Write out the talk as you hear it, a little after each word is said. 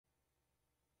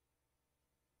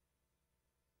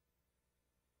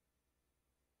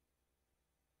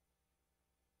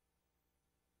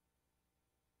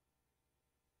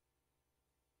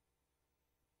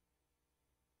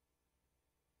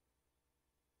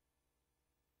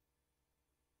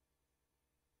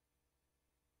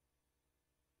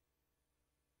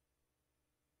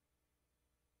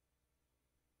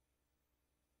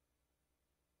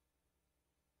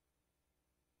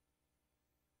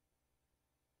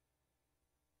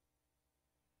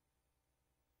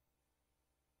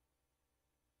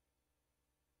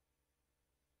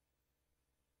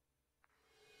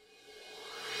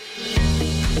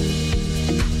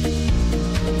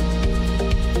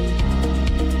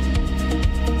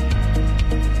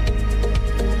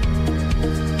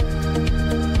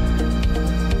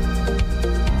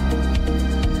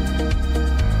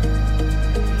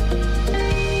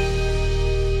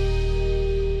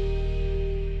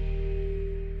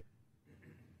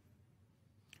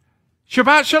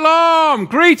Shabbat Shalom!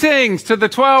 Greetings to the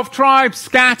 12 tribes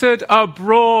scattered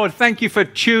abroad. Thank you for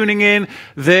tuning in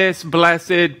this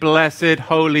blessed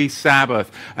Holy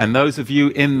Sabbath. And those of you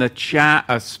in the chat,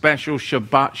 a special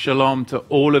Shabbat Shalom to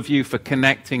all of you for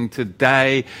connecting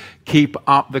today. Keep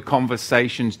up the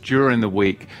conversations during the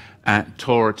week at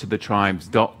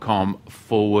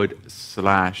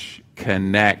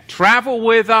TorahToTheTribes.com/connect. Travel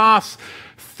with us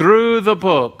through the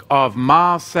book of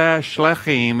Maaseh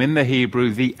Shlechim in the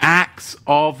Hebrew, the Acts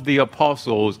of the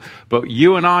Apostles. But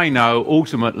you and I know,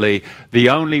 ultimately, the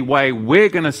only way we're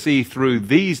going to see through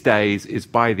these days is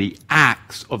by the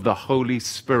acts of the Holy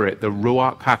Spirit, the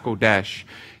Ruach HaKodesh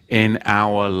in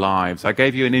our lives. I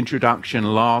gave you an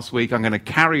introduction last week. I'm going to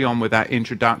carry on with that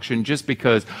introduction just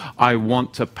because I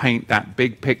want to paint that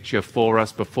big picture for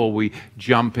us before we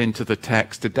jump into the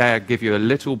text. Today, I'll give you a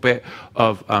little bit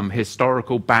of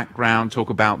historical background, talk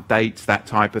about dates, that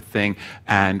type of thing,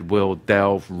 and we'll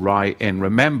delve right in.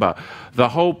 Remember, the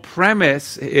whole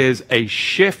premise is a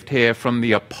shift here from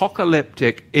the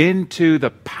apocalyptic into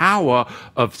the power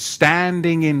of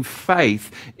standing in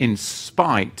faith in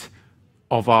spite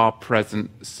of our present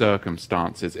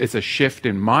circumstances. It's a shift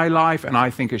in my life, and I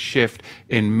think a shift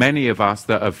in many of us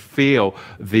that feel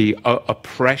the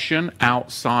oppression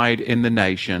outside in the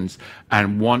nations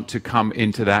and want to come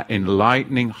into that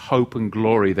enlightening hope and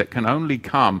glory that can only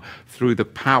come through the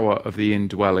power of the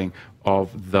indwelling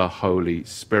of the Holy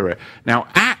Spirit. Now,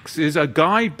 Acts is a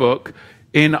guidebook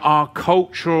in our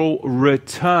cultural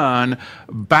return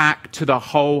back to the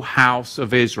whole house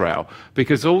of Israel,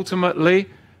 because ultimately,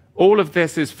 all of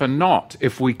this is for naught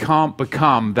if we can't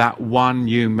become that one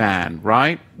new man,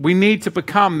 right? We need to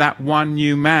become that one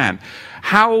new man.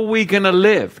 How are we going to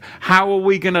live? How are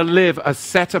we going to live a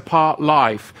set-apart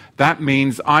life? That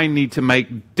means I need to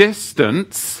make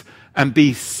distance and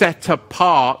be set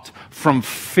apart from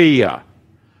fear.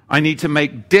 I need to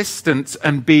make distance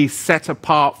and be set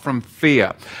apart from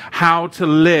fear. How to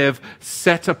live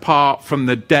set apart from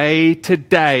the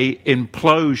day-to-day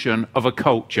implosion of a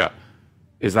culture.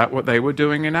 Is that what they were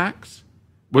doing in Acts?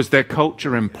 Was their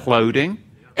culture imploding?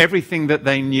 Everything that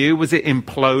they knew, was it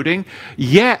imploding?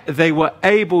 Yet they were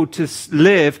able to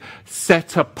live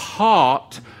set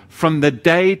apart from the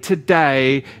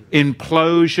day-to-day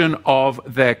implosion of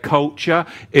their culture,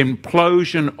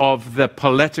 implosion of the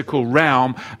political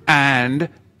realm, and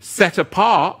set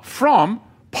apart from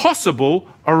possible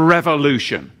a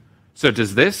revolution. So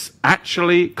does this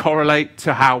actually correlate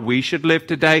to how we should live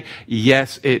today?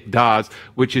 Yes, it does,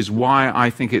 which is why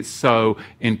I think it's so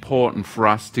important for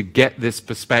us to get this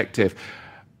perspective.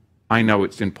 I know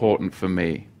it's important for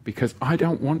me because I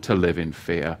don't want to live in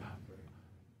fear.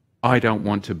 I don't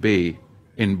want to be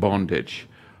in bondage.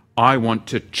 I want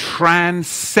to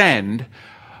transcend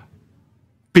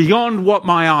beyond what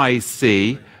my eyes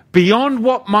see, beyond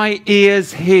what my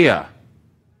ears hear.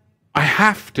 I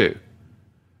have to.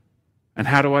 And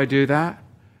how do I do that?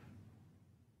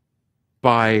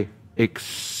 By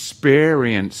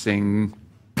experiencing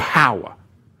power.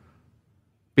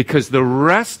 Because the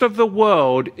rest of the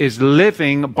world is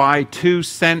living by two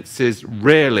senses,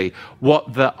 really.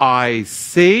 What the eyes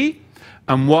see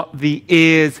and what the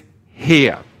ears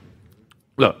hear.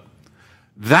 Look,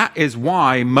 that is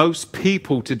why most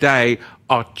people today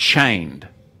are chained.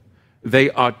 They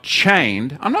are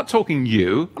chained. I'm not talking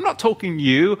you.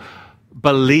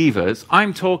 Believers,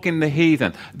 I'm talking the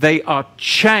heathen. They are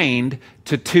chained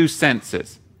to two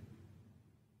senses.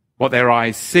 What their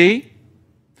eyes see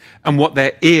and what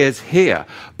their ears hear.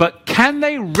 But can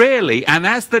they really, and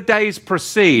as the days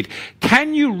proceed,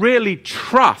 can you really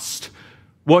trust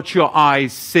what your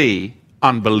eyes see,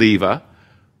 unbeliever,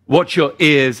 what your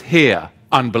ears hear,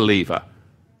 unbeliever?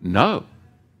 No.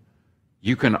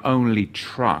 You can only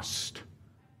trust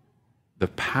the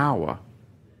power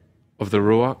of the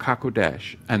Ruach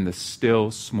HaKodesh and the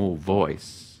still small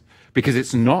voice. Because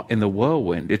it's not in the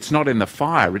whirlwind, it's not in the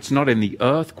fire, it's not in the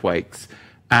earthquakes,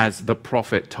 as the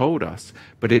prophet told us,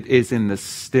 but it is in the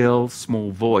still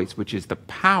small voice, which is the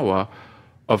power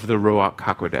of the Ruach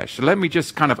HaKodesh. So let me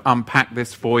just kind of unpack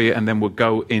this for you, and then we'll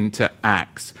go into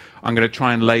Acts. I'm going to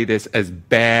try and lay this as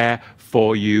bare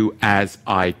for you as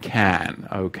I can,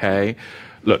 okay?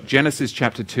 Look, Genesis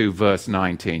chapter 2, verse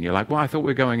 19. You're like, well, I thought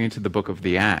we were going into the book of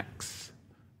the Acts.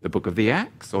 The book of the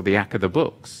Acts or the Act of the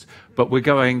books? But we're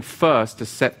going first to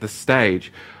set the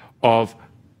stage of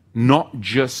not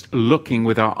just looking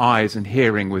with our eyes and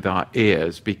hearing with our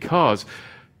ears, because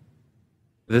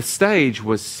the stage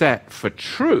was set for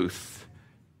truth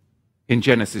in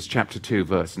Genesis chapter 2,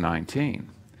 verse 19.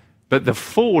 But the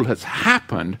fall has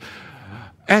happened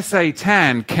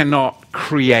Satan cannot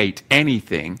create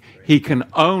anything. He can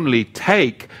only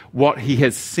take what he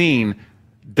has seen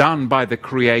done by the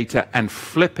Creator and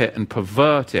flip it and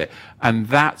pervert it. And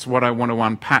that's what I want to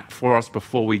unpack for us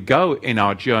before we go in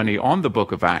our journey on the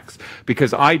book of Acts,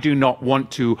 because I do not want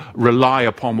to rely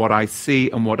upon what I see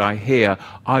and what I hear.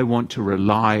 I want to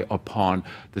rely upon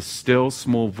the still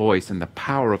small voice and the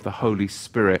power of the Holy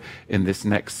Spirit in this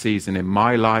next season in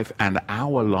my life and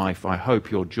our life. I hope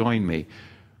you'll join me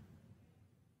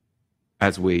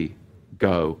as we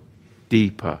go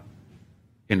deeper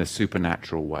in a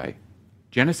supernatural way.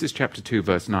 Genesis chapter 2,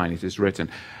 verse 9, it is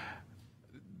written,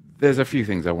 there's a few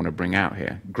things I want to bring out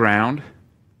here. Ground,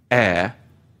 air,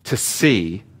 to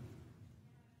see,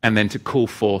 and then to call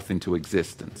forth into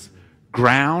existence.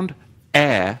 Ground,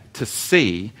 air, to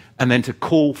see, and then to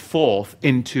call forth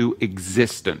into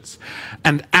existence.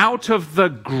 And out of the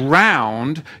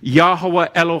ground, Yahweh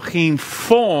Elohim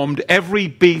formed every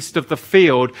beast of the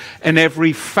field and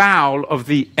every fowl of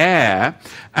the air,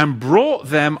 and brought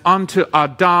them unto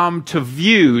Adam to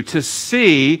view, to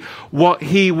see what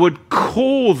he would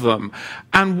call them.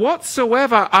 And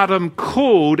whatsoever Adam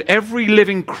called every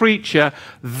living creature,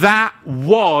 that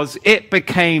was, it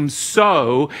became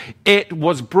so, it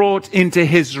was brought into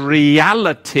his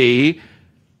reality,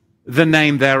 the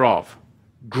name thereof.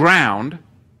 Ground,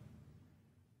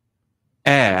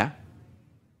 air,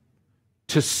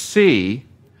 to see,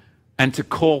 and to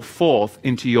call forth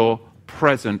into your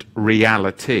present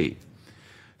reality.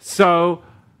 So,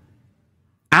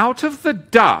 out of the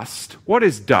dust, what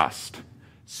is dust?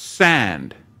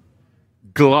 Sand,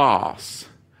 glass,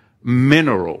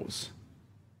 minerals.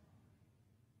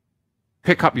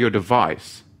 Pick up your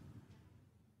device.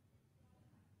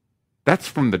 That's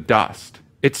from the dust.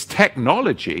 It's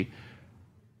technology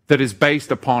that is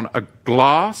based upon a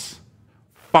glass,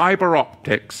 fiber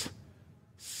optics,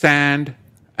 sand,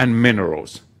 and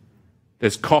minerals.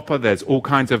 There's copper, there's all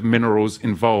kinds of minerals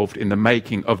involved in the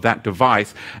making of that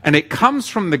device. And it comes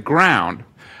from the ground.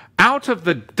 Out of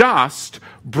the dust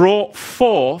brought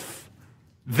forth,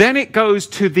 then it goes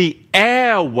to the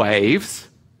airwaves,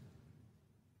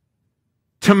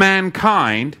 to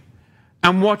mankind,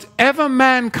 and whatever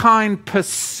mankind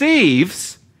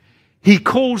perceives, he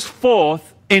calls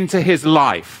forth into his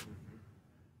life.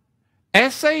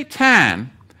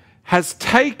 Satan has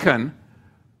taken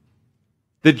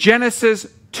the Genesis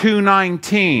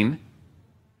 2:19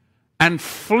 and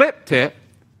flipped it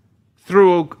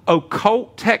through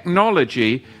occult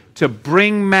technology to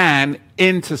bring man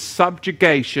into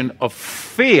subjugation of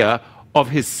fear of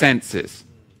his senses.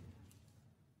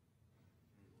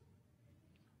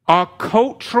 Our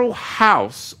cultural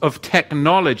house of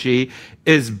technology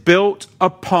is built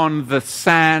upon the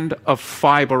sand of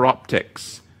fiber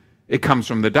optics. It comes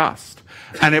from the dust.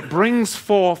 And it brings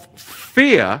forth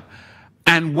fear.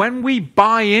 And when we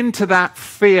buy into that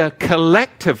fear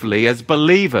collectively as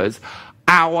believers,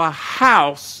 our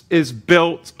house is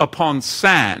built upon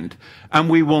sand, and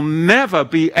we will never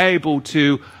be able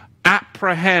to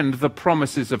apprehend the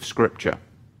promises of Scripture.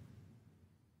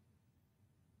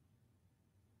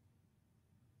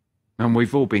 And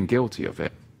we've all been guilty of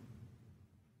it.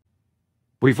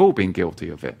 We've all been guilty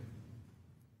of it.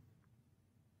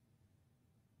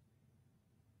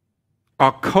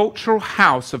 Our cultural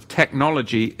house of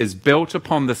technology is built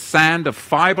upon the sand of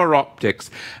fiber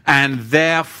optics and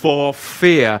therefore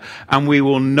fear. And we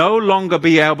will no longer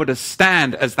be able to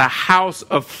stand as the house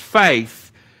of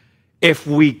faith if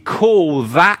we call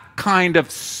that kind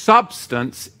of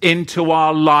substance into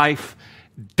our life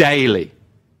daily.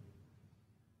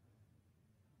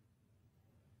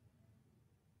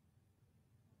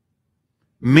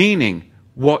 Meaning,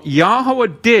 what Yahweh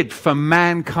did for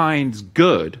mankind's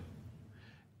good,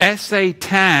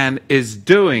 Satan is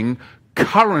doing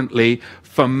currently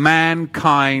for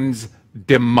mankind's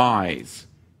demise.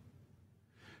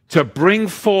 To bring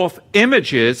forth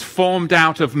images formed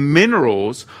out of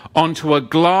minerals onto a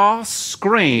glass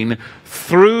screen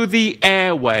through the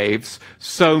airwaves,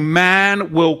 so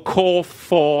man will call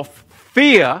forth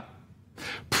fear,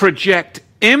 project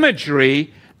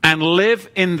imagery, and live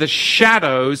in the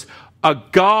shadows, a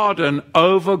garden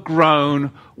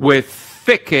overgrown with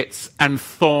thickets and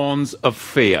thorns of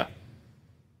fear.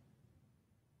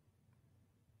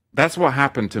 That's what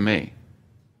happened to me.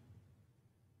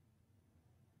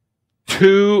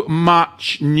 Too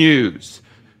much news,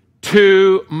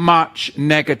 too much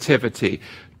negativity,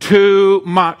 too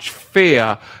much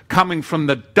fear coming from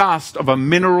the dust of a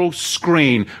mineral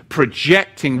screen,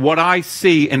 projecting what I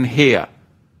see and hear.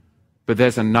 But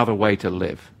there's another way to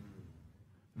live.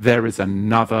 There is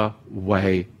another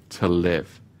way to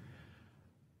live.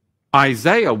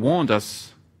 Isaiah warned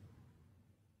us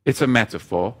It's a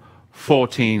metaphor.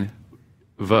 14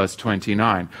 verse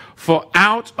 29. For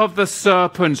out of the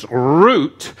serpent's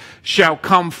root shall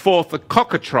come forth a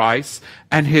cockatrice,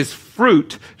 and his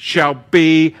fruit shall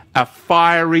be a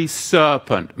fiery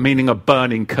serpent, meaning a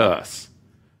burning curse.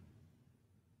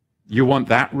 You want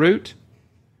that root?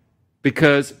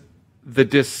 Because the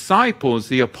disciples,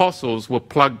 the apostles, were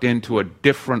plugged into a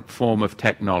different form of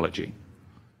technology.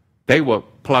 They were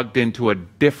plugged into a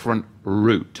different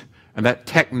root. And that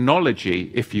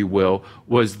technology, if you will,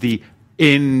 was the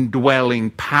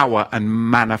indwelling power and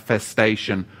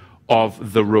manifestation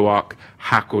of the Ruach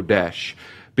HaKodesh.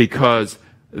 Because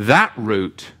that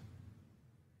root,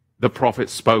 the prophet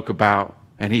spoke about,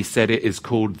 and he said it is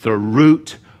called the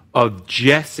root of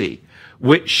Jesse,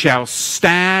 which shall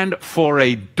stand for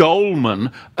a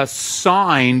dolman, a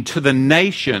sign to the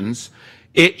nations.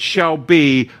 It shall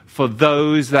be for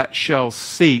those that shall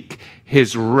seek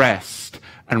his rest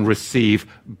and receive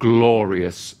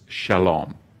glorious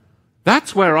shalom.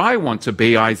 That's where I want to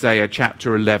be, Isaiah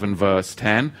chapter 11, verse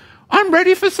 10. I'm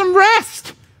ready for some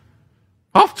rest.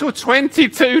 After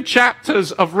 22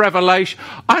 chapters of Revelation,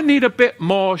 I need a bit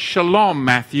more shalom,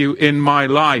 Matthew, in my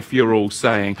life, you're all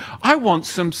saying. I want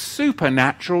some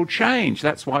supernatural change.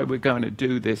 That's why we're going to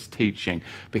do this teaching,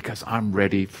 because I'm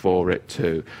ready for it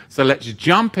too. So let's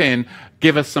jump in,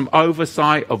 give us some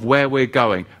oversight of where we're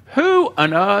going. Who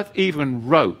on earth even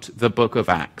wrote the book of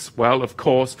Acts? Well, of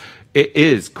course, it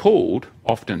is called,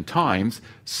 oftentimes,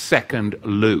 Second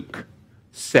Luke.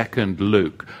 Second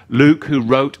Luke. Luke, who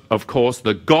wrote, of course,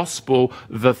 the gospel,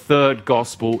 the third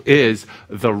gospel, is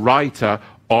the writer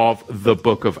of the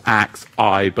book of Acts,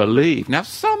 I believe. Now,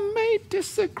 some may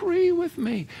disagree with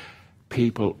me.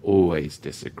 People always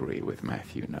disagree with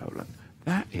Matthew Nolan.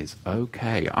 That is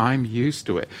okay. I'm used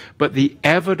to it. But the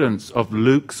evidence of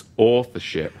Luke's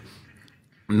authorship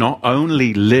not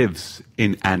only lives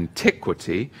in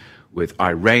antiquity with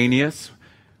Irenaeus,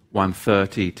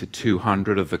 130 to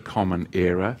 200 of the Common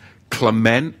Era.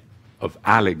 Clement of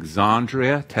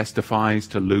Alexandria testifies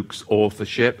to Luke's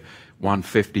authorship,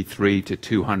 153 to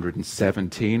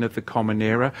 217 of the Common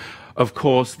Era. Of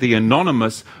course, the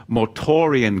anonymous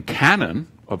Mortorian canon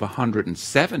of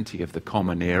 170 of the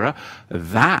Common Era,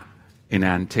 that in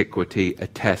antiquity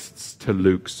attests to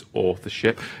Luke's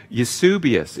authorship.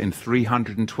 Eusebius in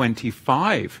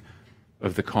 325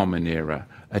 of the Common Era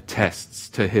attests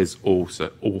to his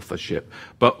authorship,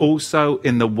 but also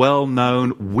in the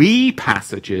well-known we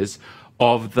passages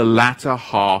of the latter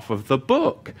half of the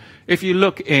book. If you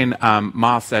look in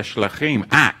Maaseh Shlachim,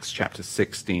 Acts chapter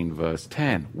 16, verse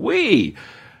 10, we,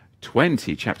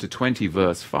 chapter 20,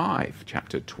 verse 5,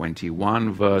 chapter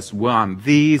 21, verse 1,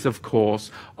 these, of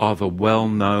course, are the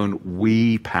well-known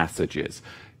we passages.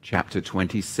 Chapter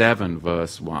 27,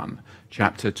 verse 1,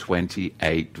 chapter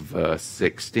 28, verse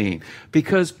 16.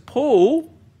 Because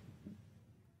Paul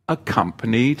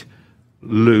accompanied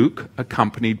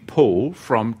Paul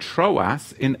from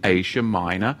Troas in Asia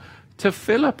Minor to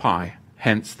Philippi,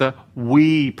 hence the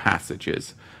we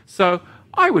passages. So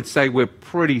I would say we're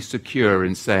pretty secure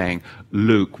in saying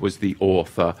Luke was the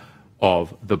author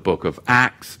of the book of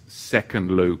Acts, Second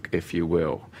Luke, if you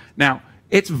will. Now,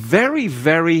 it's very,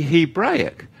 very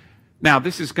Hebraic. Now,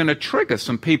 this is going to trigger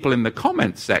some people in the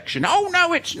comments section. Oh,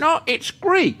 no, it's not. It's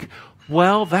Greek.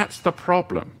 Well, that's the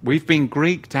problem. We've been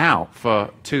Greeked out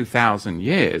for 2,000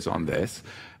 years on this,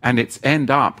 and it's end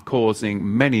up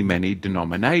causing many, many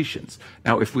denominations.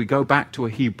 Now, if we go back to a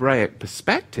Hebraic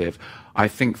perspective, I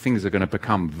think things are going to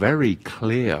become very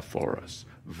clear for us.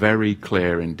 Very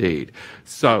clear indeed.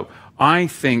 So I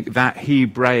think that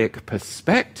Hebraic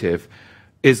perspective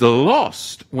is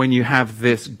lost when you have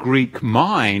this Greek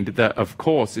mind that, of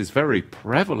course, is very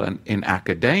prevalent in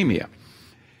academia.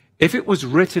 If it was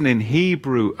written in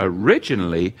Hebrew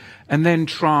originally and then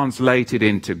translated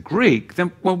into Greek,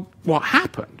 then, well, what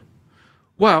happened?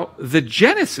 Well, the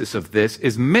genesis of this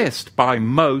is missed by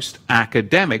most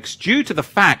academics due to the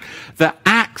fact that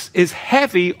Acts is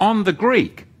heavy on the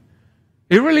Greek.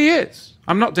 It really is.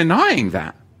 I'm not denying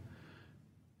that.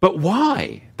 But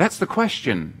why? That's the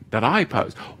question that I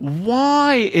pose.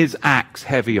 Why is Acts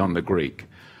heavy on the Greek?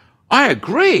 I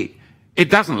agree. It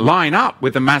doesn't line up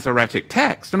with the Masoretic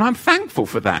text, and I'm thankful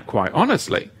for that, quite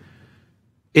honestly.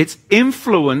 Its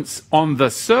influence on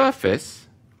the surface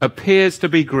appears to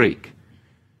be Greek,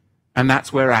 and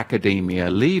that's where academia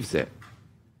leaves it.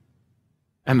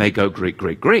 And they go Greek,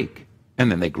 Greek, Greek,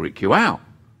 and then they Greek you out.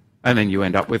 And then you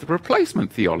end up with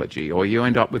replacement theology, or you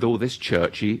end up with all this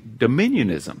churchy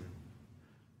dominionism.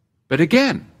 But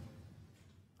again,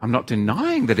 I'm not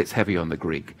denying that it's heavy on the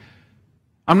Greek.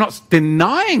 I'm not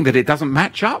denying that it doesn't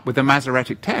match up with the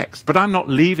Masoretic text, but I'm not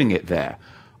leaving it there.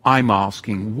 I'm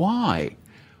asking why.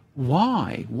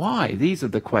 Why? Why? These are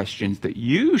the questions that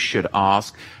you should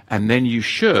ask, and then you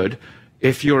should,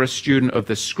 if you're a student of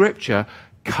the Scripture,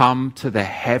 come to the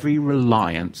heavy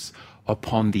reliance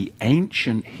upon the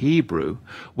ancient Hebrew,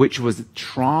 which was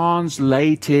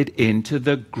translated into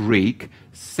the Greek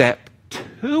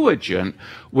Septuagint,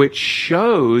 which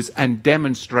shows and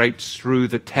demonstrates through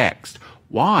the text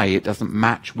why it doesn't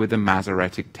match with the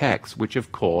Masoretic text, which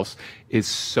of course is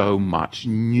so much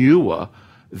newer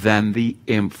than the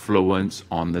influence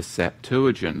on the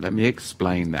Septuagint. Let me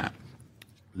explain that.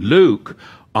 Luke,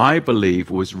 I believe,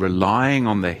 was relying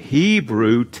on the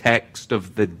Hebrew text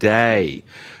of the day,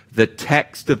 the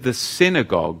text of the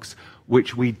synagogues,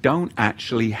 which we don't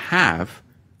actually have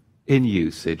in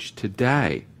usage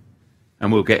today.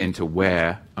 And we'll get into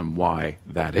where and why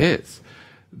that is.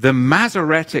 The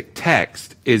Masoretic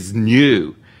text is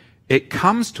new. It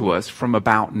comes to us from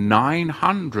about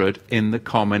 900 in the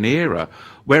Common Era,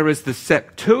 whereas the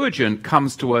Septuagint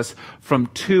comes to us from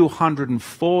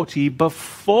 240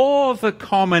 before the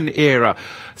Common Era.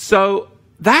 So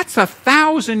that's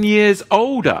 1,000 years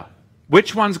older.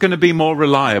 Which one's going to be more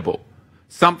reliable?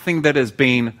 Something that has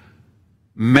been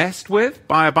messed with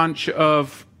by a bunch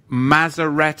of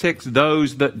Masoretics,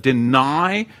 those that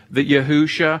deny that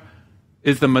Yahusha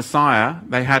is the Messiah,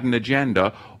 they had an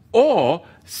agenda, or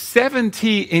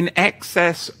 70 in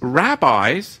excess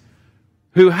rabbis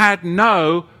who had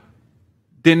no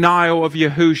denial of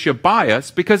Yahusha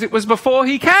bias because it was before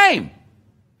he came.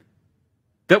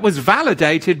 That was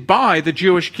validated by the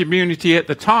Jewish community at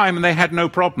the time, and they had no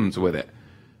problems with it.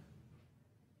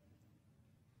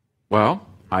 Well,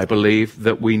 I believe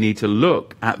that we need to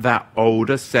look at that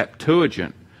older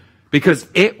Septuagint because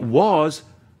it was,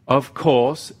 of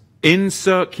course, in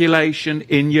circulation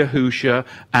in Yahusha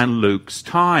and Luke's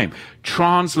time,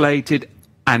 translated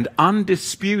and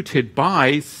undisputed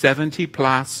by 70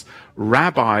 plus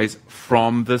rabbis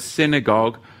from the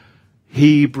synagogue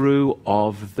Hebrew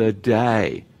of the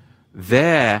day.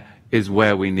 There is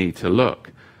where we need to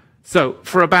look. So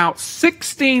for about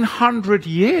 1,600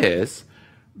 years,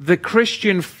 the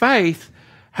Christian faith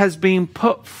has been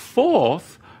put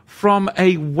forth from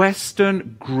a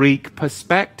Western Greek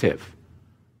perspective.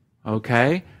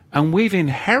 Okay? And we've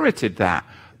inherited that.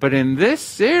 But in this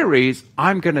series,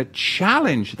 I'm going to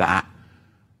challenge that.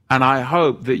 And I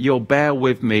hope that you'll bear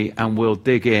with me and we'll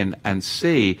dig in and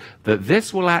see that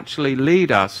this will actually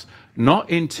lead us not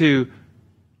into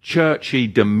churchy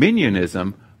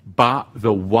dominionism, but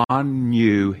the one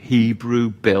new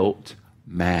Hebrew-built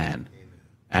man.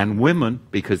 And women,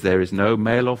 because there is no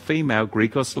male or female,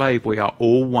 Greek or slave, we are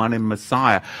all one in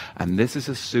Messiah. And this is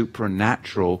a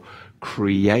supernatural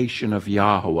creation of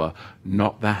Yahweh,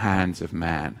 not the hands of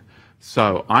man.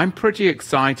 So I'm pretty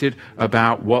excited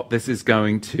about what this is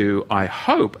going to, I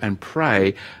hope and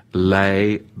pray,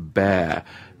 lay bare.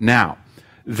 Now,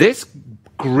 this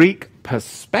Greek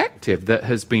perspective that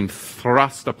has been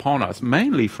thrust upon us,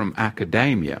 mainly from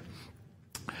academia,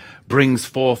 brings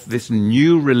forth this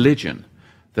new religion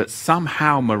that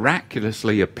somehow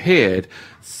miraculously appeared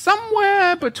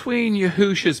somewhere between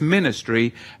Yahusha's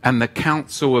ministry and the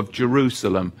Council of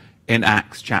Jerusalem in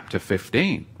Acts chapter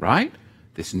 15, right?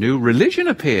 This new religion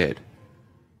appeared.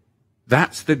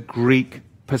 That's the Greek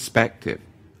perspective.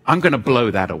 I'm going to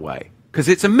blow that away because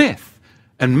it's a myth,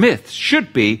 and myths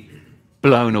should be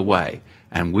blown away.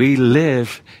 And we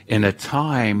live in a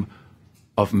time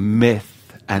of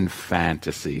myth and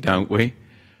fantasy, don't we?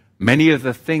 Many of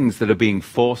the things that are being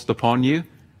forced upon you,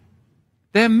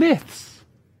 they're myths.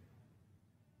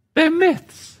 They're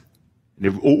myths.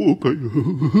 And oh, okay.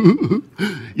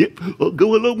 Yep, I'll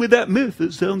go along with that myth.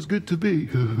 It sounds good to me.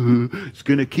 It's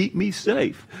going to keep me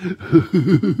safe.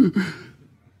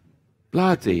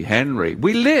 Bloody Henry.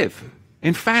 We live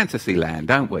in fantasy land,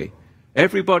 don't we?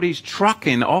 Everybody's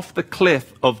trucking off the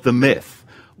cliff of the myth.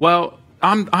 Well,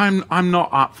 I'm not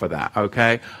up for that,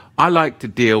 okay? I like to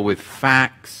deal with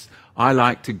facts. I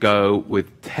like to go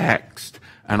with text,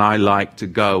 and I like to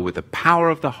go with the power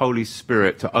of the Holy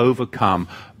Spirit to overcome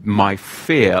my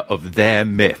fear of their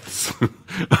myths.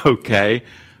 Okay?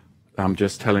 I'm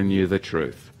just telling you the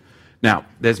truth. Now,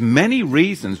 there's many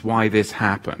reasons why this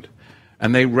happened,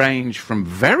 and they range from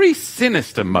very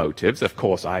sinister motives. Of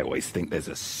course, I always think there's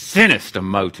a sinister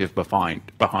motive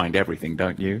behind everything,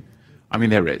 don't you? I mean,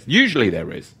 there is. Usually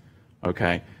there is.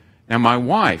 Okay? Now, my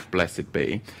wife, blessed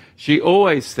be, she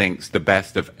always thinks the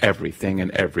best of everything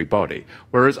and everybody.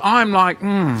 Whereas I'm like,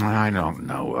 I don't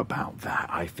know about that.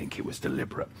 I think it was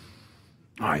deliberate.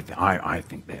 I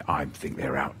think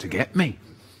they're out to get me.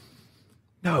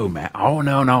 No, Matt. Oh,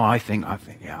 no, I think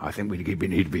we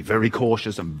need to be very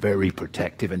cautious and very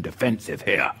protective and defensive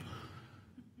here.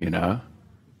 You know?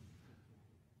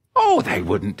 Oh, they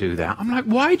wouldn't do that. I'm like,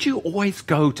 why do you always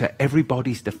go to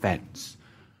everybody's defense?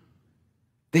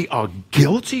 They are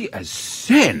guilty as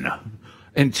sin no.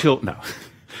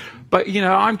 But,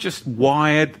 I'm just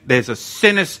wired. There's a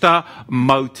sinister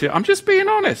motive. I'm just being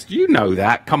honest. You know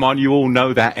that. Come on, you all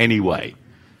know that anyway.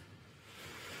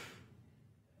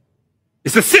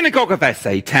 It's the synagogue of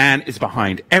Satan is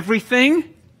behind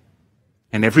everything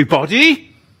and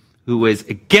everybody who is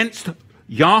against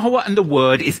Yahweh and the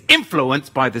word is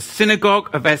influenced by the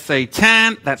synagogue of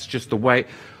Satan. That's just the way.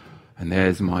 And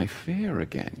there's my fear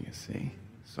again, you see.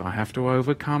 So I have to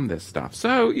overcome this stuff.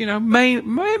 So,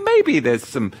 maybe there's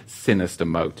some sinister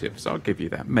motives. I'll give you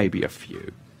that. Maybe a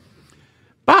few.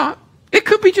 But it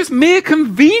could be just mere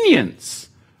convenience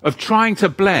of trying to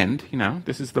blend.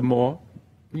 This is the more,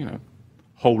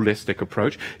 holistic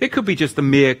approach. It could be just the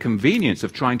mere convenience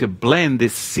of trying to blend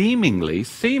this seemingly,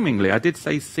 I did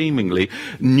say seemingly,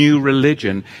 new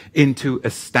religion into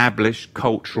established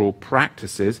cultural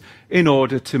practices in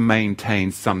order to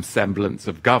maintain some semblance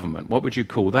of government. What would you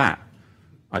call that?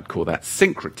 I'd call that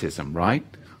syncretism, right?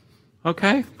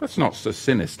 Okay, that's not so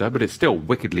sinister, but it's still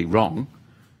wickedly wrong,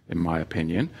 in my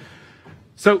opinion.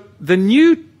 So the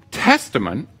New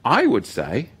Testament, I would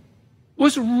say,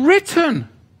 was written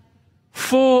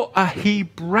for a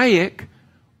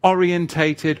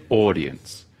Hebraic-orientated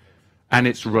audience. And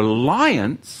its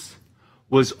reliance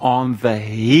was on the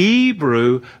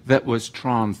Hebrew that was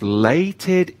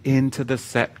translated into the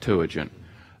Septuagint.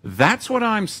 That's what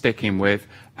I'm sticking with,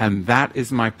 and that is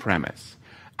my premise.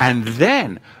 And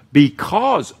then,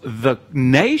 because the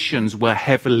nations were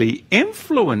heavily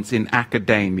influenced in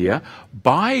academia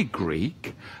by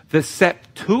Greek, the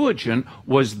Septuagint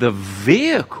was the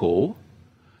vehicle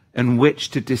in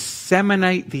which to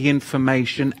disseminate the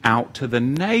information out to the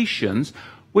nations,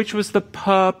 which was the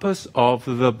purpose of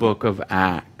the book of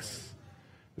Acts.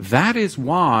 That is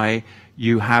why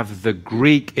you have the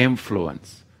Greek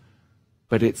influence.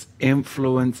 But its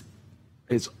influence,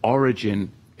 its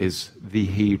origin is the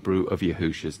Hebrew of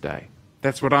Yahushua's day.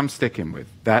 That's what I'm sticking with.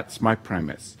 That's my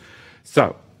premise.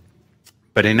 So,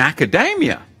 but in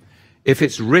academia, if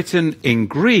it's written in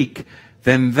Greek,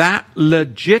 then that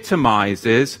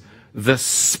legitimizes the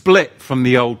split from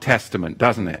the Old Testament,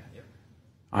 doesn't it?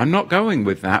 I'm not going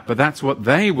with that, but that's what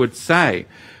they would say.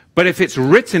 But if it's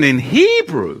written in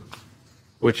Hebrew,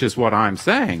 which is what I'm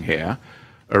saying here,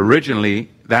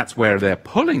 originally that's where they're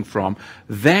pulling from,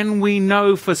 then we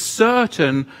know for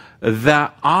certain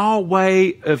that our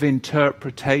way of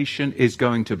interpretation is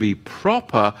going to be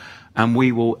proper, and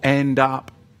we will end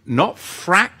up not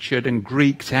fractured and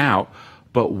Greeked out,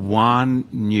 but one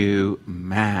new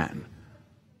man,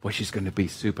 which is going to be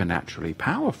supernaturally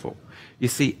powerful. You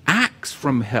see, Acts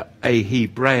from a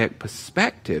Hebraic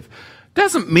perspective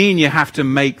doesn't mean you have to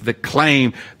make the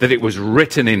claim that it was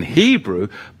written in Hebrew,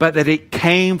 but that it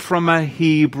came from a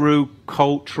Hebrew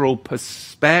cultural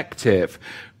perspective,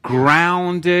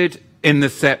 grounded in the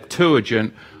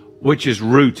Septuagint, which is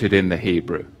rooted in the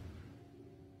Hebrew.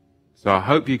 So I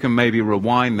hope you can maybe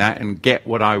rewind that and get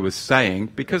what I was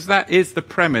saying, because that is the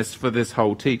premise for this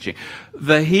whole teaching.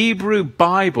 The Hebrew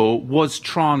Bible was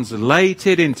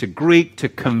translated into Greek to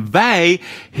convey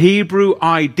Hebrew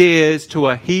ideas to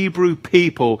a Hebrew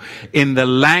people in the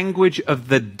language of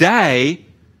the day,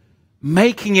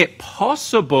 making it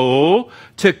possible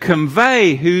to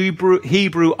convey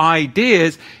Hebrew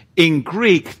ideas in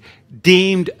Greek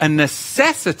deemed a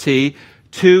necessity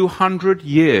 200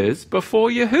 years before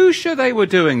Yahushua they were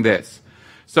doing this.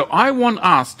 So I want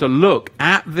us to look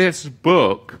at this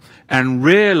book and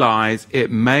realize it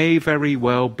may very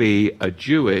well be a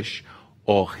Jewish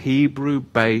or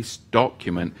Hebrew-based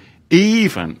document,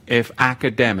 even if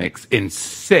academics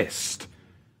insist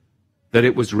that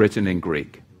it was written in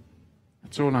Greek.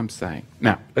 That's all I'm saying.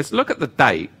 Now, let's look at the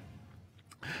date.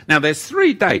 Now, there's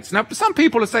 3 dates. Now, some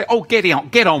people will say, oh,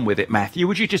 get on with it, Matthew.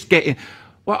 Would you just get in?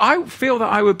 Well, I feel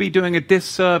that I would be doing a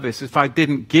disservice if I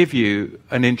didn't give you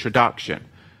an introduction.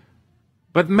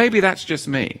 But maybe that's just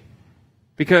me.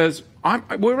 Because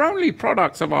we're only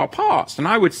products of our past. And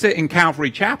I would sit in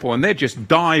Calvary Chapel and they'd just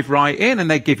dive right in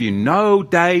and they'd give you no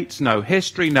dates, no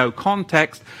history, no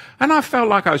context. And I felt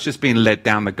like I was just being led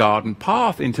down the garden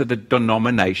path into the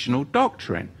denominational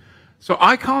doctrine. So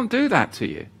I can't do that to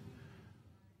you.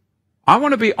 I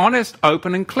want to be honest,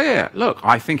 open, and clear. Look,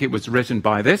 I think it was written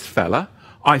by this fella.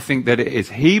 I think that it is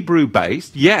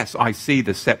Hebrew-based. Yes, I see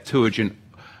the Septuagint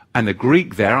and the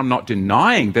Greek there. I'm not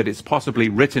denying that it's possibly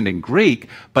written in Greek,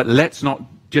 but let's not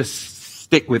just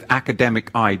stick with academic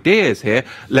ideas here.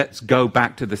 Let's go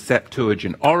back to the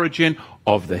Septuagint origin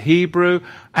of the Hebrew.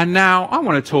 And now I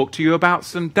want to talk to you about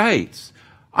some dates.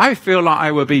 I feel like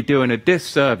I would be doing a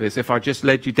disservice if I just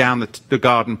led you down the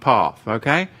garden path,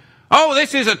 okay? Oh,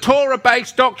 this is a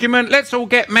Torah-based document. Let's all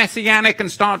get messianic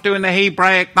and start doing the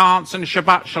Hebraic dance and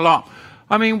Shabbat Shalom.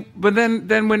 I mean, but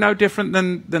then we're no different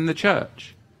than the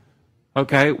church.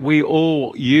 Okay?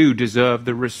 You deserve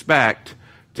the respect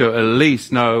to at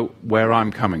least know where I'm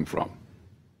coming from.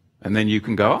 And then you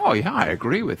can go, oh, yeah, I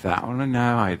agree with that. Well,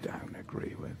 no, I don't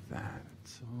agree with that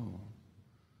at all.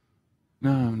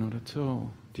 No, not at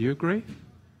all. Do you agree?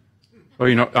 Or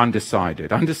you're not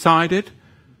undecided? Undecided?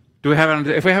 Do we have,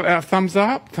 if we have a thumbs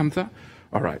up? Thumbs up?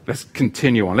 All right, let's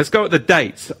continue on. Let's go at the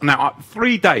dates. Now,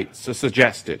 3 dates are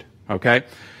suggested, okay?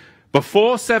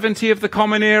 Before 70 of the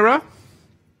Common Era,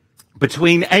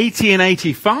 between 80 and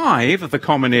 85 of the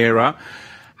Common Era,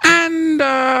 and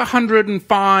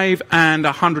 105 and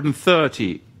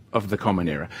 130 of the Common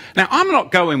Era. Now, I'm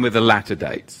not going with the latter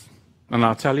dates, and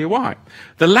I'll tell you why.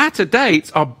 The latter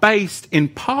dates are based in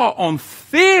part on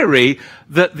theory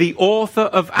that the author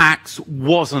of Acts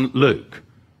wasn't Luke,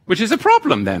 which is a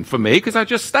problem then for me, because I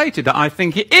just stated that I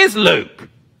think it is Luke.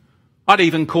 I'd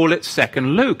even call it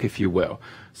second Luke, if you will.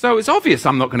 So it's obvious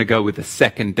I'm not going to go with the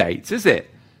second dates, is it?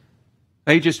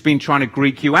 They've just been trying to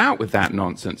Greek you out with that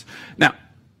nonsense. Now,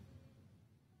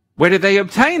 where did they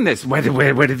obtain this? Where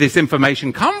did this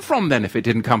information come from then, if it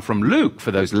didn't come from Luke for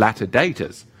those latter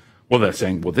daters? Well, they're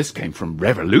saying, well, this came from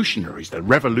revolutionaries. The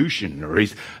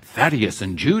revolutionaries, Thaddeus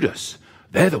and Judas,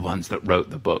 they're the ones that wrote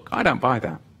the book. I don't buy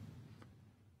that.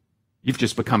 You've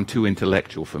just become too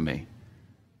intellectual for me.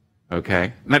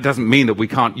 Okay? And that doesn't mean that we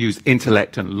can't use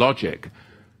intellect and logic,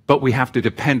 but we have to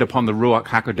depend upon the Ruach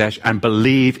HaKodesh and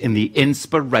believe in the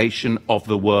inspiration of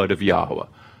the word of Yahweh.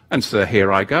 And so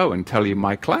here I go and tell you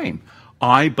my claim.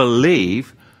 I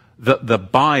believe that the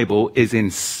Bible is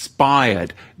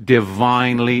inspired,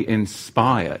 divinely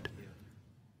inspired.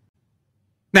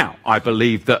 Now, I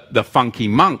believe that the funky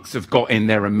monks have got in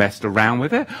there and messed around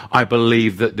with it. I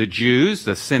believe that the Jews,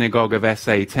 the synagogue of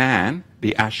Satan,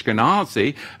 the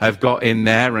Ashkenazi, have got in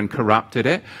there and corrupted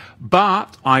it.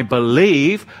 But I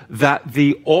believe that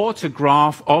the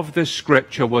autograph of the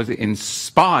scripture was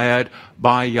inspired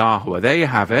by Yahweh. There you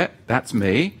have it. That's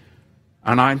me.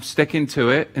 And I'm sticking to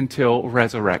it until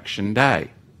Resurrection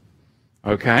Day.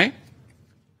 Okay?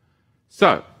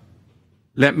 So,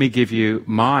 let me give you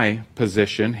my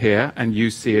position here, and you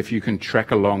see if you can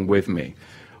trek along with me.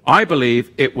 I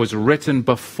believe it was written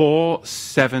before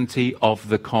 70 of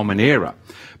the Common Era,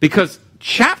 because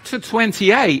chapter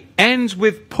 28 ends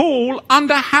with Paul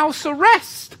under house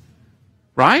arrest,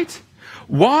 right?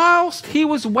 Whilst he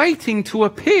was waiting to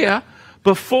appear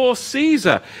before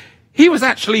Caesar. He was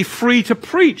actually free to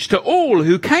preach to all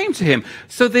who came to him.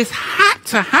 So this had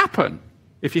to happen.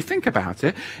 If you think about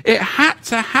it, it had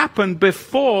to happen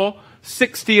before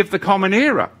 60 of the Common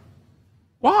Era.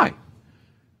 Why?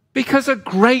 Because a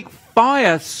great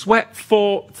fire swept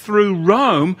through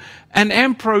Rome, and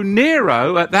Emperor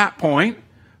Nero at that point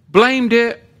blamed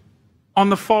it on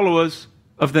the followers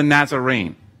of the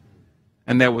Nazarene.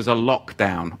 And there was a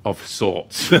lockdown of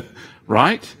sorts,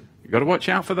 right? You've got to watch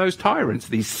out for those tyrants,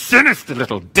 these sinister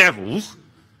little devils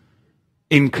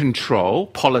in control,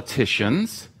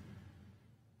 politicians.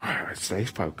 Stay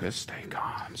focused, stay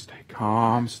calm, stay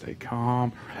calm, stay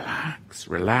calm. Relax,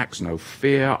 relax, no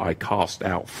fear. I cast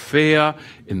out fear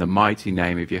in the mighty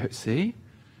name of Yahweh. See?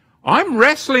 I'm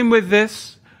wrestling with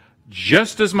this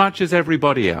just as much as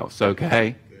everybody else,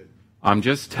 okay? I'm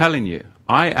just telling you,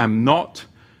 I am not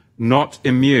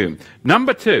immune.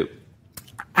 Number 2,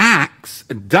 Acts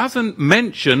doesn't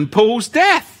mention Paul's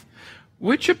death,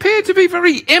 which appeared to be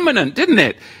very imminent, didn't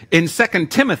it? In 2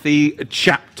 Timothy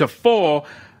chapter 4,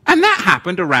 and that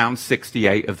happened around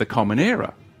 68 of the Common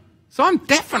Era. So I'm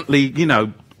definitely,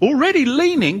 already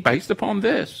leaning, based upon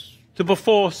this, to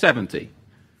before 70.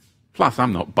 Plus,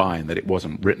 I'm not buying that it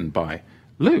wasn't written by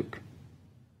Luke,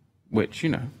 which,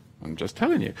 I'm just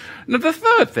telling you. Now, the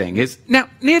third thing is, now,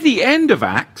 near the end of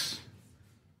Acts,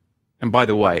 and by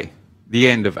the way, the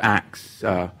end of Acts,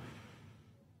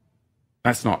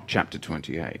 that's not chapter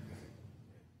 28.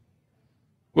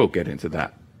 We'll get into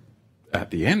that at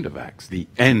the end of Acts, the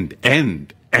end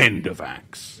of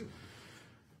Acts.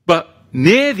 But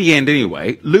near the end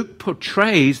anyway, Luke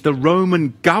portrays the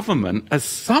Roman government as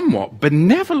somewhat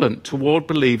benevolent toward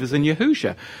believers in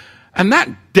Yahushua. And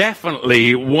that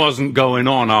definitely wasn't going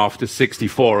on after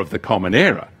 64 of the Common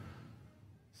Era.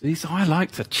 See, so I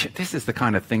like to, this is the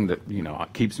kind of thing that,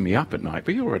 keeps me up at night,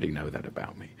 but you already know that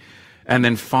about me. And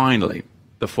then finally,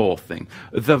 the fourth thing.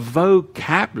 The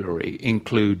vocabulary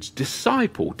includes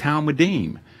disciple,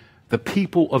 Talmudim, the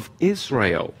people of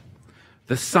Israel,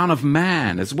 the Son of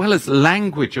Man, as well as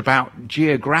language about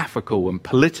geographical and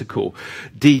political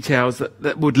details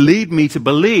that would lead me to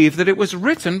believe that it was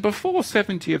written before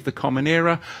 70 of the Common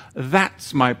Era.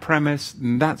 That's my premise,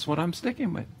 and that's what I'm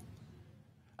sticking with.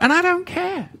 And I don't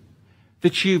care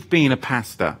that you've been a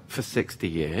pastor for 60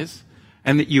 years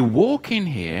and that you walk in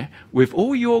here with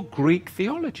all your Greek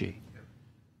theology.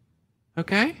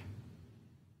 Okay?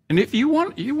 And if you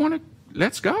want to,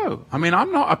 let's go. I mean,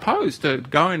 I'm not opposed to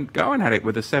going at it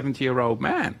with a 70-year-old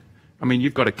man. I mean,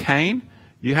 you've got a cane,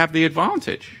 you have the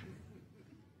advantage.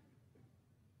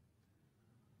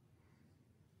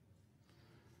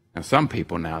 Now, some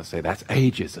people now say that's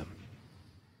ageism.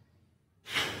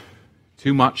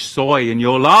 Too much soy in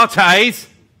your lattes.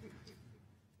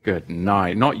 Good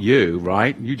night. Not you,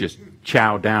 right? You just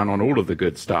chow down on all of the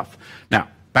good stuff. Now,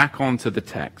 back onto the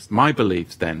text. My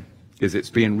beliefs, then, is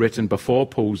it's being written before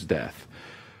Paul's death,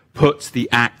 puts the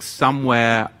Acts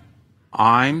somewhere,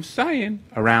 I'm saying,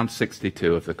 around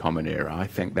 62 of the Common Era. I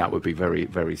think that would be a very,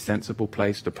 very sensible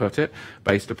place to put it,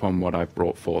 based upon what I've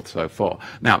brought forth so far.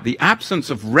 Now, the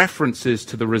absence of references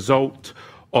to the result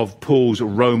of Paul's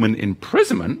Roman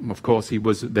imprisonment, of course, he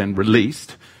was then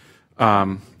released,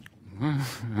 and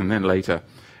then later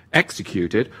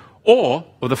executed, or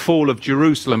the fall of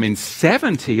Jerusalem in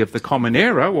 70 of the Common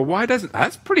Era. Well,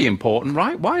 that's pretty important,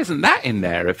 right? Why isn't that in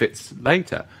there if it's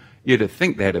later? You'd have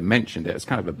think they'd have mentioned it. It's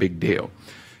kind of a big deal.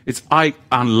 It's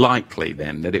unlikely,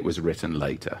 then, that it was written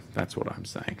later. That's what I'm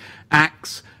saying.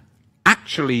 Acts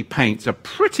actually paints a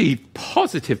pretty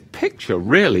positive picture,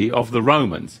 really, of the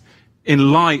Romans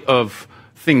in light of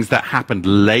things that happened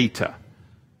later.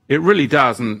 It really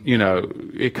doesn't,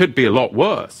 it could be a lot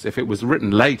worse. If it was written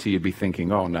later, you'd be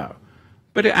thinking, oh no.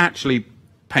 But it actually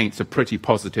paints a pretty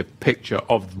positive picture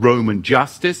of Roman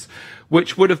justice,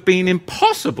 which would have been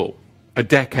impossible a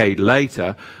decade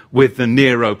later with the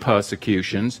Nero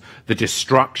persecutions, the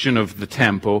destruction of the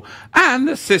temple, and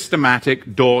the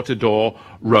systematic door-to-door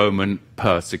Roman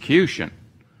persecution.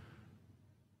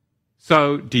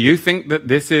 So, do you think that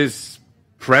this is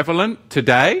prevalent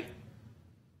today?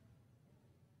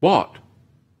 What?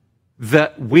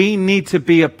 That we need to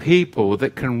be a people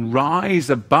that can rise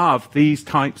above these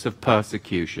types of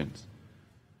persecutions.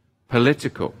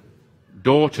 Political,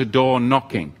 door-to-door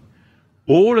knocking,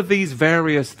 all of these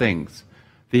various things.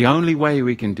 The only way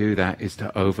we can do that is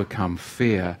to overcome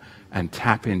fear and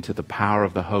tap into the power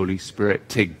of the Holy Spirit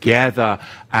together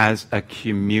as a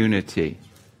community.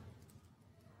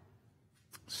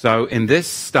 So in this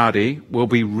study, we'll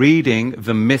be reading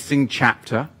the missing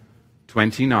chapter,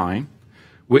 29,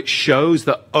 which shows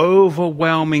the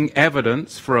overwhelming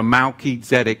evidence for a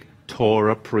Melchizedek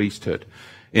Torah priesthood.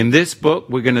 In this book,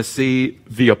 we're going to see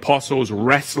the apostles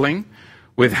wrestling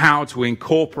with how to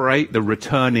incorporate the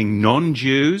returning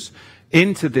non-Jews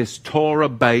into this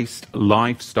Torah-based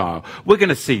lifestyle. We're going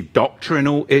to see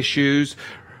doctrinal issues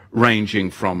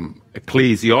ranging from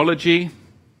ecclesiology,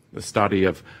 the study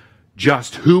of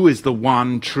just who is the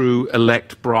one true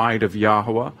elect bride of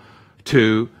Yahweh,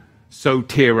 to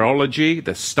soteriology,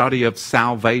 the study of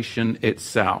salvation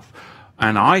itself.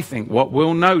 And I think what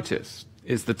we'll notice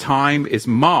is the time is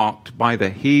marked by the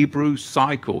Hebrew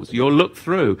cycles. You'll look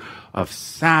through of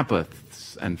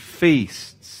Sabbaths and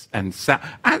feasts and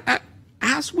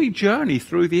as we journey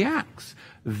through the Acts,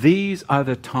 these are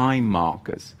the time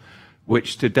markers,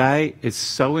 which today is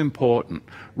so important,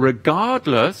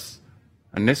 regardless,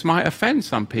 and this might offend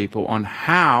some people, on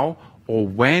how or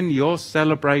when you're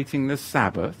celebrating the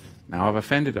Sabbath. Now, I've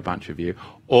offended a bunch of you,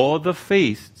 or the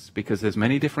feasts, because there's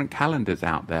many different calendars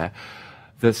out there.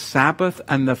 The Sabbath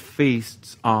and the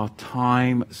feasts are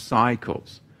time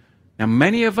cycles. Now,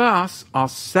 many of us are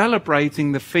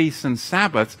celebrating the feasts and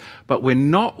Sabbaths, but we're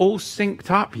not all synced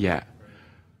up yet.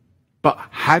 But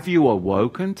have you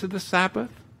awoken to the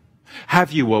Sabbath?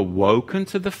 Have you awoken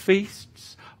to the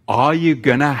feasts? Are you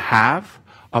going to have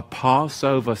a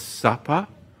Passover supper?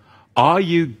 Are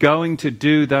you going to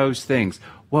do those things?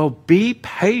 Well, be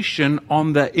patient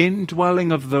on the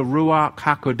indwelling of the Ruach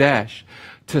HaKodesh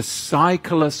to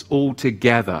cycle us all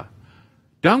together.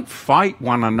 Don't fight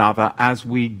one another as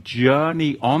we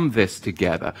journey on this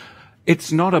together.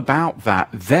 It's not about that.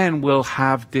 Then we'll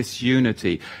have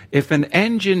disunity. If an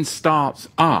engine starts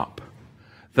up,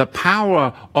 the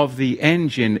power of the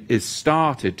engine is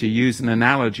started, to use an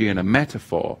analogy and a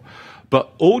metaphor,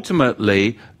 but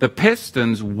ultimately the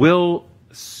pistons will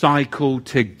cycle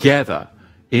together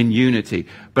in unity.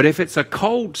 But if it's a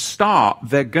cold start,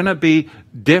 they're going to be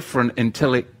different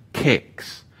until it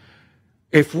kicks.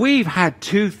 If we've had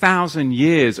 2,000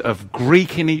 years of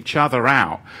Greeking each other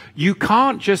out, you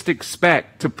can't just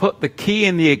expect to put the key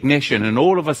in the ignition and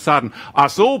all of a sudden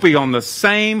us all be on the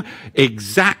same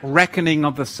exact reckoning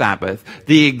of the Sabbath,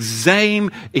 the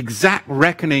same exact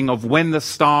reckoning of when the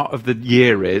start of the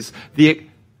year is.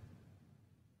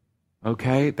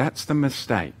 Okay, that's the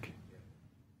mistake.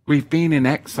 We've been in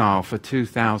exile for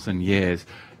 2,000 years.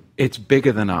 It's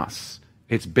bigger than us.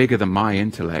 It's bigger than my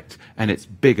intellect, and it's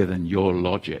bigger than your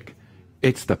logic.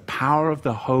 It's the power of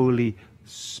the Holy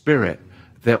Spirit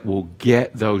that will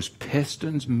get those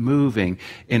pistons moving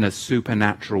in a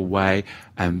supernatural way,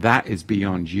 and that is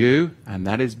beyond you, and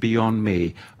that is beyond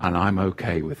me, and I'm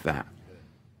okay with that.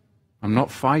 I'm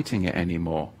not fighting it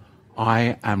anymore.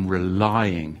 I am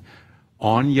relying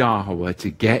on Yahweh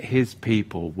to get his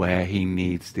people where he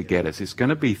needs to get us. It's going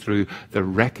to be through the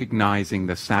recognizing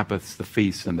the Sabbaths, the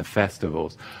feasts, and the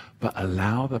festivals. But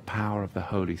allow the power of the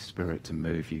Holy Spirit to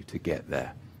move you to get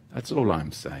there. That's all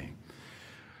I'm saying.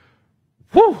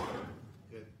 Whew!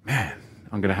 Man,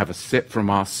 I'm going to have a sip from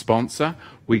our sponsor.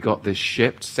 We got this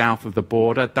shipped south of the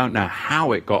border. Don't know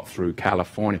how it got through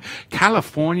California.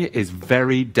 California is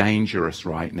very dangerous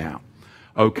right now.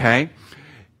 Okay?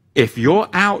 If you're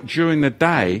out during the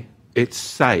day, it's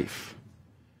safe.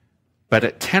 But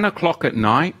at 10 o'clock at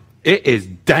night, it is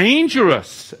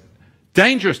dangerous.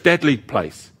 Dangerous, deadly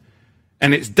place.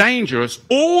 And it's dangerous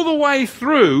all the way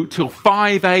through till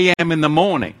 5 a.m. in the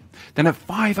morning. Then at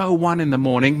 5:01 in the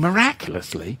morning,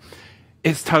 miraculously,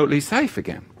 it's totally safe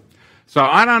again. So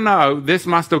I don't know, this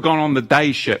must have gone on the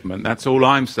day shipment, that's all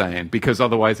I'm saying, because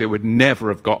otherwise it would never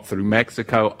have got through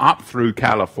Mexico, up through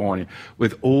California,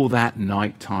 with all that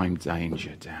nighttime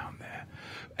danger down there.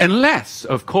 Unless,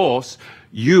 of course,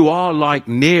 you are like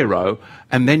Nero,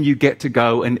 and then you get to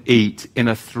go and eat in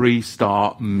a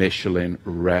 3-star Michelin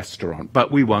restaurant. But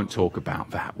we won't talk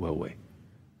about that, will we?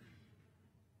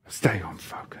 Stay on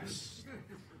focus.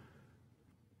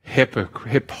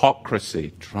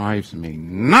 Hypocrisy drives me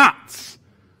nuts.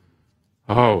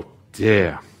 Oh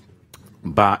dear.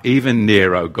 But even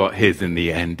Nero got his in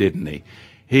the end, didn't he?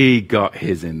 He got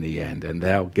his in the end, and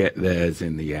they'll get theirs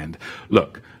in the end.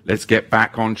 Look, let's get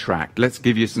back on track. Let's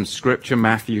give you some scripture,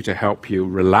 Matthew, to help you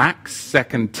relax.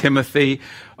 2 Timothy,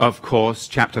 of course,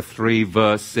 chapter 3,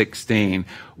 verse 16,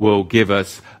 will give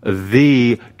us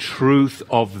the truth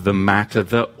of the matter,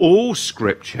 that all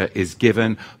scripture is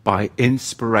given by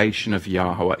inspiration of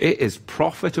Yahweh. It is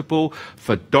profitable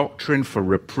for doctrine, for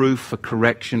reproof, for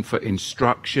correction, for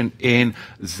instruction in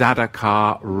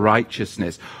Zadakah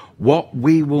righteousness. What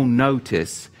we will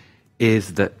notice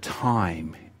is that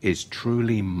time is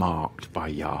truly marked by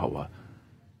Yahweh.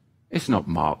 It's not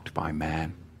marked by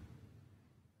man.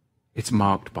 It's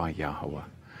marked by Yahweh.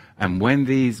 And when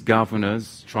these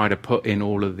governors try to put in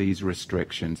all of these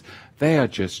restrictions, they are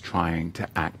just trying to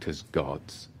act as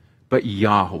gods. But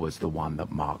Yahweh is the one that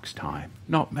marks time,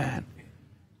 not man.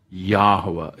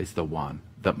 Yahweh is the one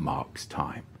that marks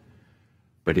time.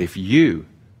 But if you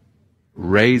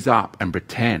raise up and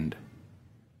pretend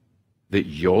that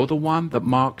you're the one that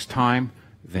marks time,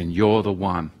 then you're the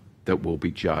one that will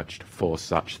be judged for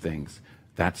such things.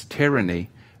 That's tyranny,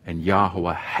 and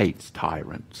Yahweh hates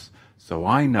tyrants. So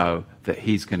I know that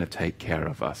he's going to take care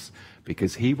of us,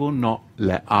 because he will not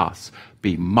let us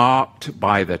be marked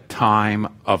by the time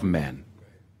of men.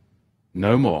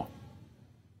 No more.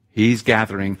 He's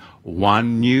gathering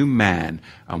one new man,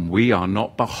 and we are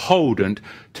not beholden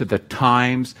to the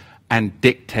times and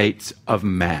dictates of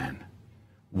man.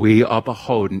 We are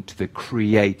beholden to the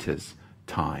Creator's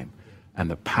time and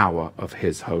the power of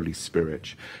his Holy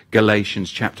Spirit.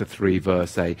 Galatians chapter 3,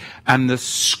 verse 8. And the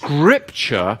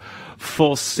scripture,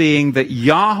 foreseeing that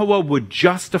Yahweh would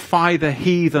justify the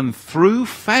heathen through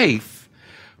faith,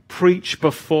 preached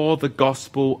before the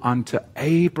gospel unto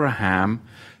Abraham,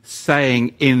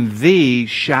 saying, in thee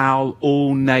shall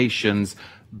all nations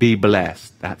be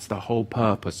blessed. That's the whole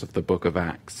purpose of the book of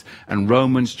Acts. And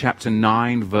Romans chapter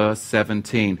 9, verse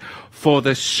 17. For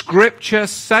the scripture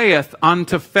saith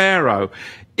unto Pharaoh,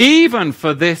 even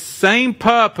for this same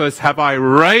purpose have I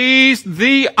raised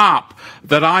thee up,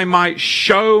 that I might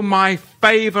show my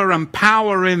favor and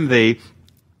power in thee,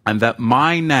 and that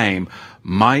my name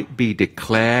might be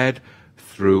declared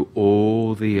through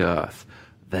all the earth.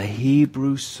 The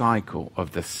Hebrew cycle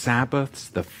of the Sabbaths,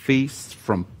 the feasts,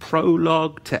 from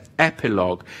prologue to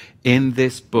epilogue in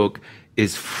this book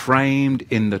is framed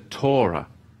in the Torah.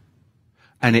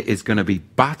 And it is going to be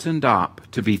buttoned up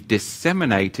to be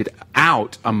disseminated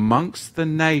out amongst the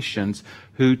nations.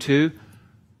 Who to?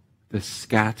 The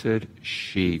scattered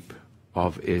sheep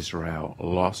of Israel,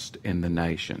 lost in the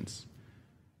nations.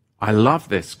 I love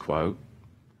this quote.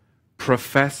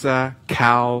 Professor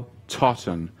Cal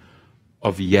Totten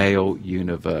of Yale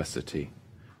University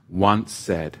once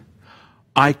said,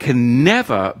 "I can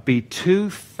never be too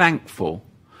thankful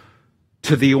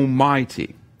to the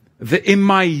Almighty that in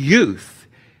my youth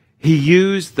he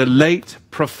used the late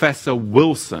Professor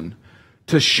Wilson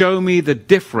to show me the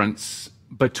difference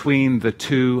between the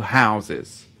two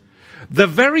houses. The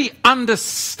very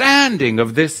understanding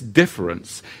of this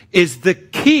difference is the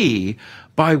key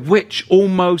by which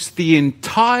almost the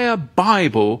entire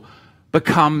Bible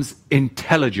becomes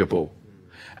intelligible.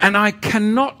 And I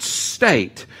cannot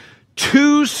state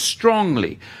too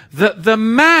strongly that the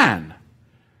man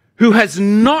who has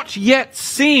not yet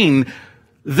seen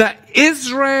that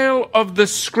Israel of the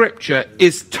Scripture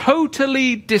is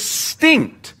totally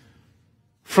distinct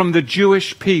from the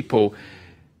Jewish people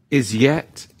is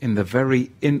yet in the very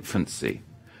infancy,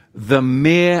 the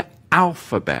mere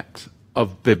alphabet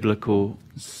of biblical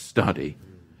study.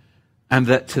 And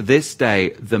that to this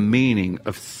day, the meaning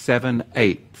of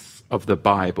 7/8 of the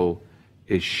Bible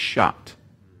is shut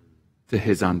to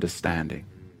his understanding."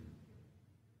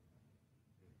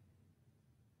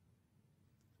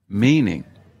 Meaning,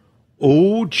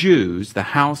 all Jews,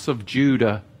 the house of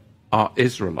Judah, are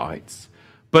Israelites.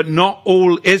 But not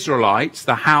all Israelites,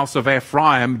 the house of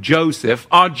Ephraim, Joseph,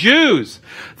 are Jews.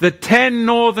 The 10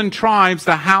 northern tribes,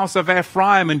 the house of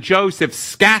Ephraim and Joseph,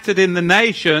 scattered in the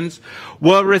nations,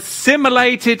 were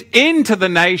assimilated into the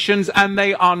nations, and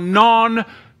they are non-Jewish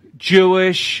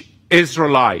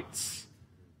Israelites.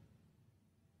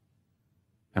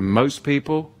 And most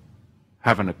people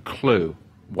haven't a clue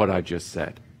what I just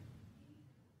said,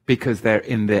 because they're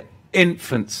in the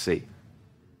infancy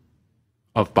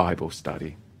of Bible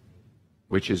study,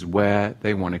 which is where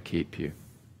they want to keep you,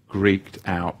 Greeked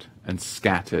out and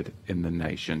scattered in the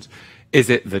nations. Is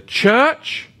it the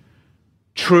church,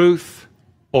 truth,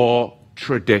 or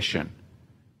tradition?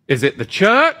 Is it the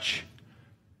church,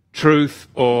 truth,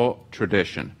 or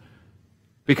tradition?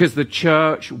 Because the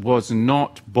church was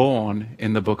not born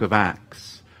in the book of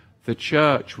Acts. The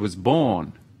church was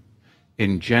born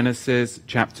in Genesis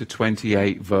chapter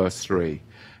 28, verse 3.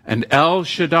 "And El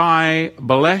Shaddai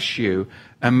bless you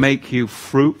and make you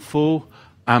fruitful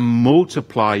and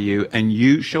multiply you, and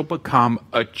you shall become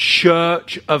a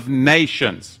church of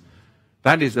nations."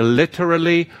 That is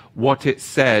literally what it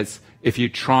says if you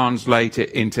translate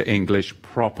it into English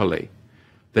properly.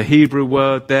 The Hebrew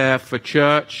word there for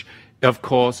church, of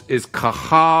course, is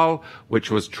kahal, which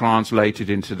was translated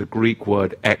into the Greek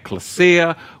word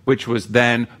ekklesia, which was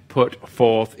then put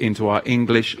forth into our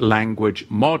English language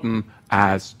modern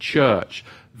as church.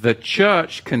 The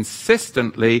church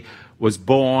consistently was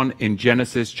born in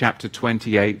Genesis chapter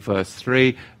 28, verse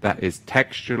 3. That is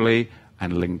textually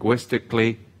and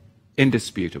linguistically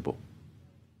indisputable.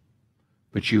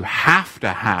 But you have to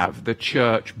have the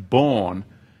church born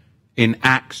in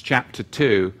Acts chapter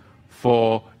 2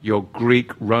 for your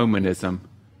Greek Romanism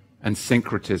and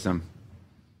syncretism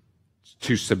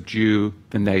to subdue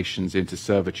the nations into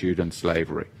servitude and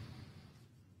slavery.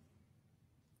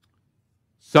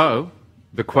 So,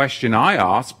 the question I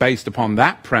ask, based upon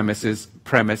that premise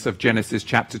of Genesis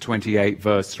chapter 28,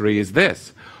 verse 3, is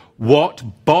this: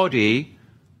 what body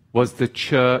was the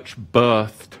church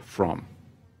birthed from?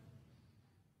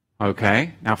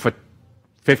 Okay, now for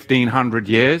 1,500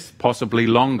 years, possibly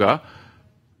longer,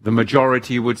 the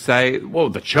majority would say, well,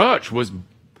 the church was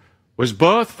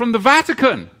birthed from the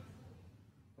Vatican.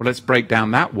 Well, let's break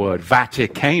down that word,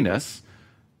 Vaticanus.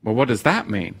 Well, what does that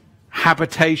mean?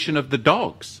 Habitation of the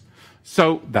dogs.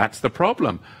 So that's the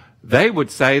problem. They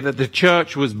would say that the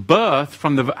church was birthed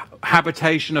from the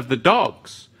habitation of the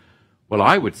dogs. Well,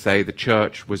 I would say the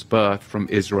church was birthed from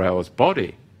Israel's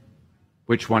body.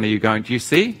 Which one are you going to? You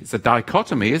see, it's a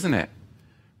dichotomy, isn't it?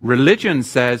 Religion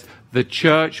says the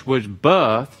church was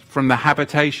birthed from the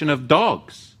habitation of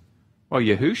dogs. Well,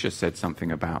 Yahusha said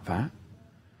something about that.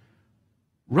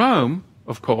 Rome,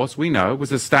 of course, we know,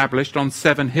 was established on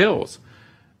 7 hills.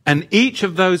 And each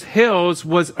of those hills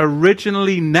was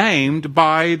originally named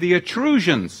by the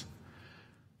Etruscans.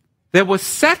 There were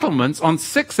settlements on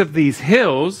 6 of these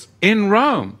hills in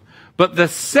Rome. But the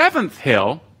 7th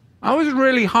hill, that was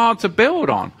really hard to build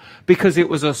on because it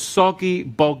was a soggy,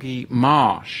 boggy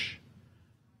marsh.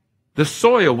 The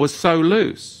soil was so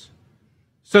loose.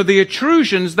 So the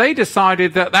Etruscans, they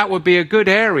decided that that would be a good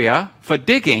area for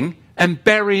digging and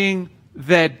burying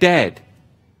their dead.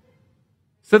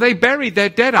 So they buried their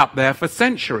dead up there for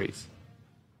centuries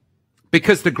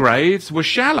because the graves were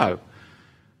shallow.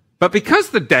 But because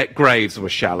the graves were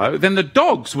shallow, then the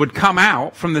dogs would come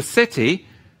out from the city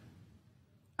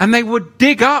and they would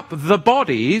dig up the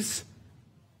bodies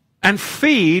and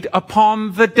feed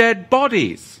upon the dead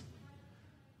bodies.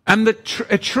 And the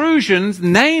Etruscans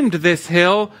named this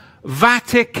hill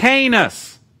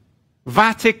Vaticanus.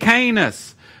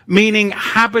 Vaticanus, meaning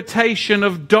habitation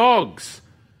of dogs,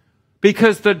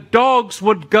 because the dogs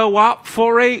would go up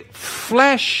for a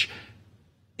flesh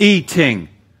eating,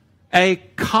 a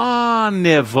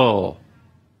carnival.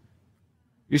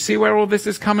 You see where all this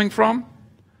is coming from?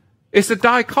 It's a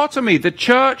dichotomy. The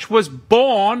church was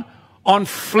born on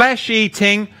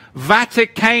flesh-eating,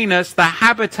 Vaticanus, the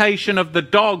habitation of the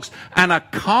dogs, and a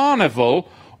carnival,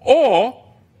 or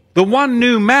the one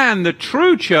new man, the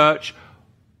true church,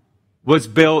 was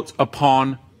built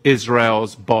upon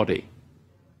Israel's body.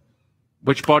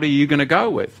 Which body are you going to go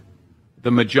with?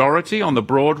 The majority on the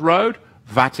broad road?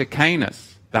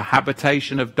 Vaticanus, the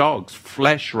habitation of dogs,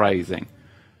 flesh-raising.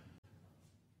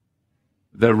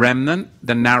 The remnant,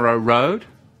 the narrow road?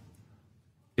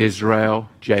 Israel,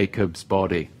 Jacob's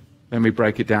body. Let me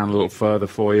break it down a little further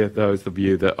for you, those of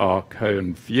you that are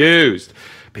confused,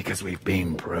 because we've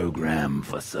been programmed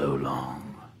for so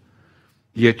long.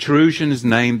 The Etruscans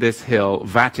named this hill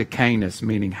Vaticanus,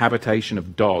 meaning habitation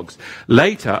of dogs.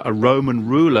 Later, a Roman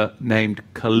ruler named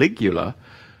Caligula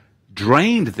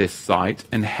drained this site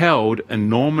and held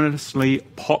enormously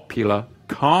popular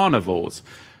carnivals.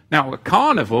 Now, a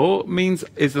carnival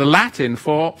is the Latin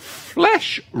for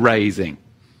flesh raising.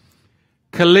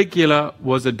 Caligula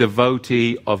was a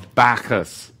devotee of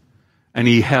Bacchus, and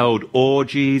he held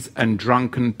orgies and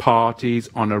drunken parties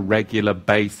on a regular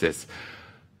basis.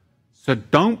 So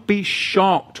don't be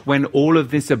shocked when all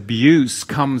of this abuse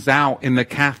comes out in the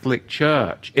Catholic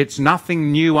Church. It's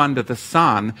nothing new under the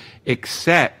sun,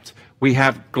 except we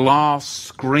have glass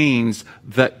screens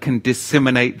that can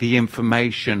disseminate the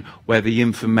information where the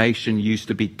information used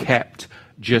to be kept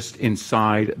just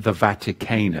inside the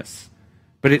Vaticanus.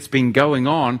 But it's been going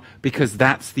on because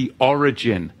that's the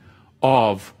origin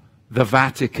of the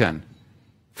Vatican.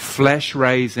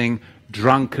 Flesh-raising,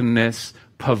 drunkenness,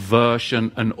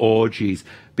 perversion, and orgies,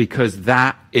 because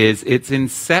that is its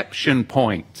inception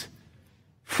point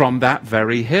from that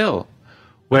very hill.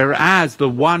 Whereas the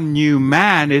one new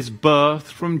man is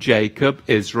birthed from Jacob,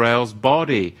 Israel's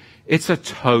body. It's a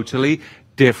totally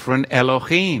different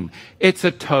Elohim. It's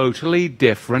a totally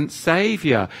different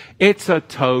Savior. It's a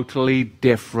totally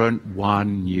different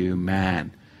one new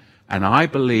man. And I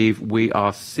believe we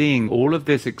are seeing all of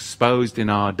this exposed in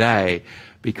our day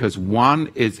because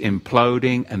one is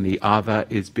imploding and the other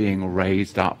is being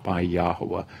raised up by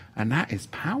Yahweh. And that is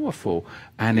powerful,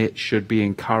 and it should be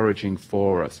encouraging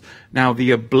for us. Now,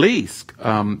 the obelisk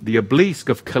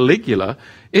of Caligula,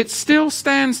 it still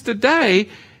stands today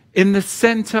in the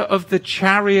center of the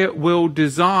chariot wheel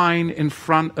design in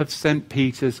front of St.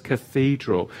 Peter's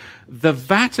Cathedral. The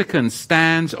Vatican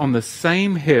stands on the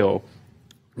same hill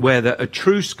where the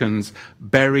Etruscans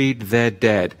buried their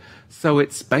dead. So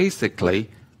it's basically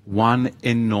one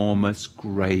enormous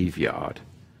graveyard.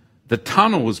 The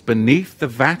tunnels beneath the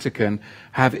Vatican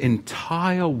have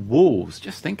entire walls,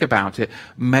 just think about it,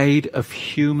 made of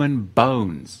human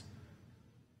bones.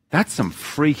 That's some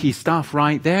freaky stuff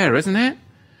right there, isn't it?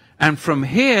 And from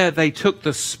here, they took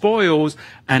the spoils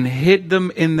and hid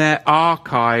them in their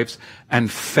archives and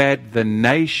fed the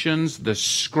nations the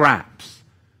scraps.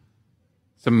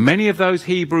 So many of those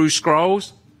Hebrew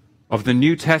scrolls of the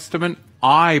New Testament,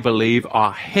 I believe,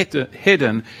 are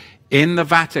hidden in the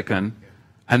Vatican,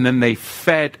 and then they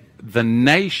fed the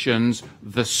nations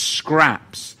the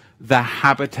scraps, the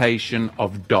habitation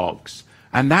of dogs.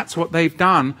 And that's what they've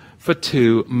done for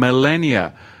 2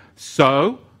 millennia.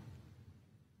 So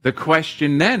the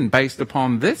question then, based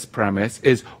upon this premise,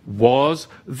 is, was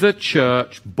the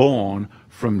church born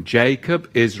from Jacob,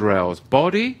 Israel's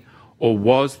body, or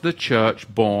was the church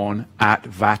born at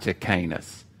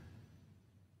Vaticanus?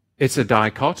 It's a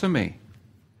dichotomy.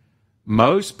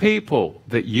 Most people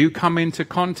that you come into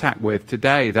contact with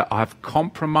today that have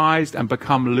compromised and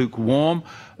become lukewarm,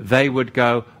 they would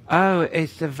go, oh,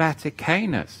 it's the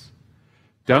Vaticanus.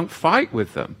 Don't fight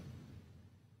with them.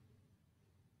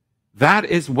 That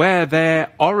is where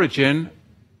their origin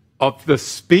of the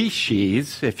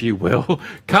species, if you will,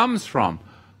 comes from.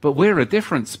 But we're a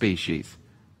different species.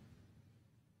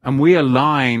 And we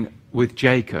align with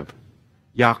Jacob,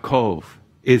 Yaakov,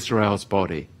 Israel's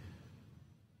body.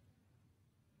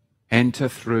 Enter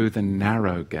through the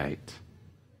narrow gate.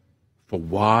 For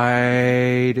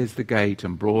wide is the gate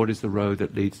and broad is the road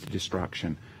that leads to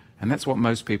destruction. And that's what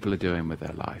most people are doing with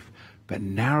their life. But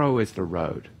narrow is the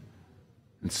road,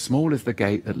 and small is the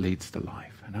gate that leads to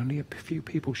life. And only a few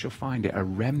people shall find it, a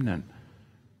remnant.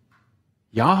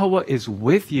 Yahweh is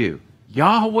with you.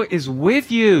 Yahweh is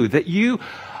with you, that you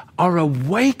are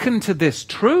awakened to this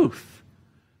truth.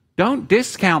 Don't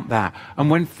discount that. And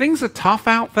when things are tough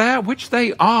out there, which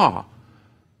they are,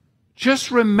 just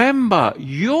remember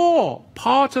you're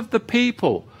part of the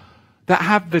people that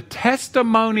have the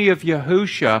testimony of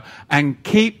Yahushua and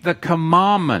keep the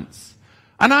commandments.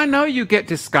 And I know you get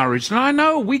discouraged, and I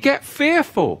know we get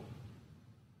fearful.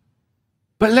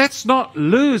 But let's not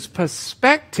lose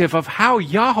perspective of how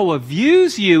Yahweh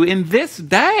views you in this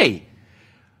day.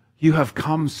 You have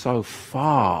come so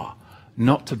far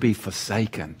not to be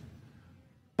forsaken,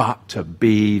 but to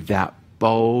be that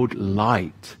bold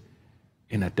light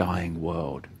in a dying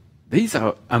world. These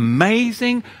are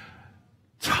amazing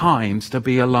times to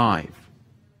be alive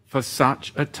for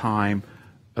such a time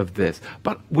of this.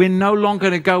 But we're no longer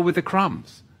going to go with the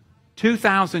crumbs.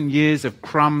 2,000 years of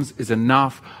crumbs is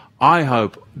enough. I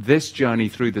hope this journey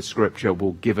through the scripture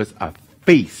will give us a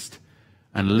feast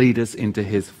and lead us into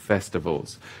his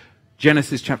festivals.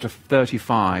 Genesis chapter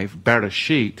 35,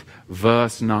 Bereshit,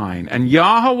 verse 9. And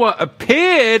Yahweh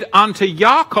appeared unto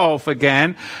Yaakov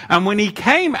again, and when he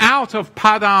came out of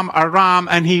Padam Aram,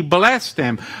 and he blessed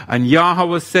him. And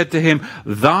Yahweh said to him,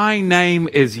 Thy name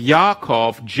is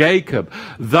Yaakov, Jacob.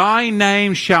 Thy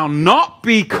name shall not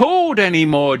be called any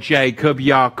more Jacob,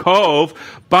 Yaakov,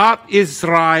 but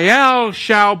Israel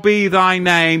shall be thy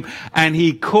name. And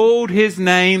he called his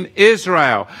name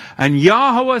Israel. And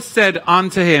Yahweh said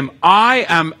unto him, I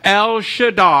am El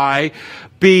Shaddai,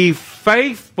 be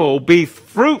faithful, be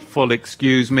fruitful,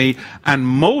 and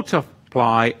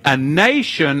multiply. A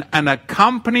nation and a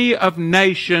company of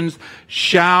nations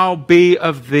shall be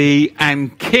of thee,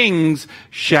 and kings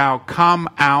shall come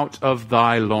out of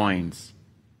thy loins.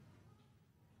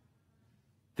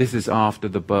 This is after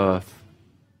the birth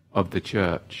of the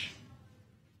church.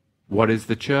 What is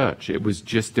the church? It was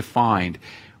just defined.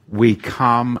 We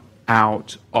come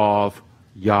out of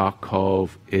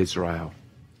Yaakov, Israel.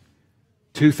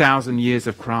 2,000 years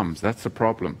of crumbs, that's the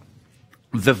problem.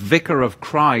 The vicar of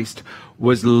Christ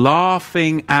was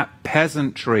laughing at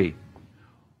peasantry,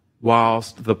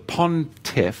 whilst the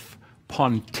pontiff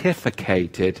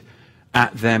pontificated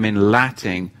at them in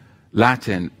Latin,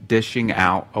 dishing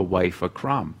out a wafer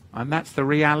crumb. And that's the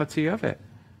reality of it.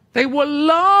 They were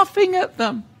laughing at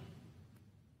them.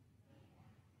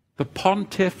 The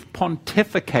pontiff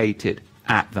pontificated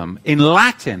at them in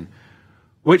Latin,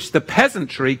 which the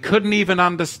peasantry couldn't even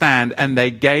understand, and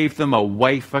they gave them a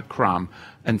wafer crumb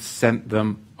and sent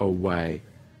them away.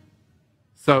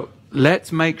 So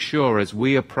let's make sure as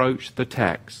we approach the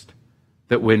text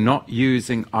that we're not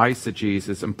using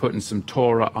eisegesis and putting some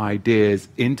Torah ideas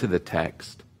into the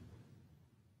text,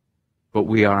 but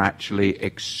we are actually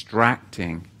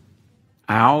extracting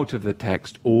out of the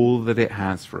text all that it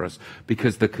has for us.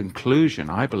 Because the conclusion,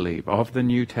 I believe, of the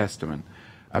New Testament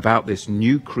about this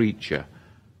new creature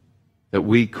that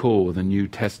we call the New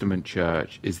Testament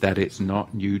church is that it's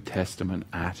not New Testament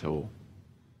at all,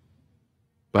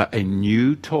 but a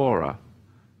new Torah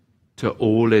to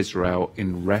all Israel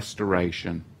in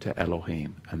restoration to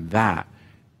Elohim. And that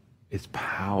is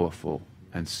powerful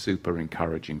and super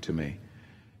encouraging to me.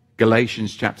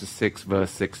 Galatians chapter 6,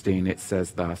 verse 16, it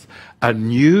says thus, a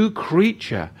new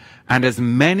creature, and as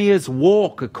many as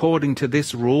walk according to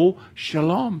this rule,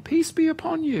 shalom, peace be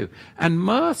upon you, and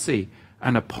mercy,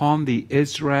 and upon the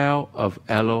Israel of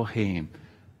Elohim.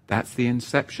 That's the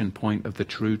inception point of the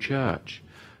true church.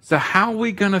 So how are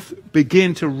we going to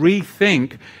begin to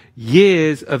rethink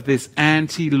years of this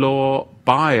anti-law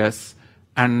bias?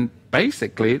 And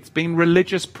basically, it's been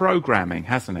religious programming,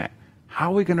 hasn't it?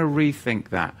 How are we going to rethink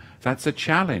that? That's a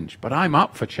challenge, but I'm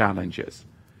up for challenges.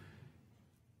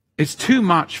 It's too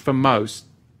much for most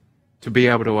to be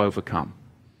able to overcome.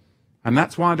 And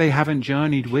that's why they haven't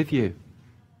journeyed with you.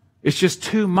 It's just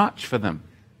too much for them.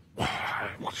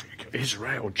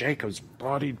 Israel, Jacob's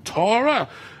body, Torah,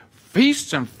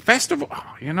 feasts and festivals.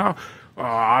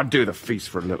 I'll do the feast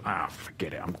for a little.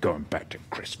 Forget it. I'm going back to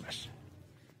Christmas.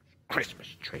 Christmas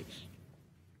trees.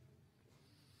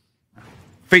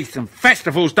 Feasts and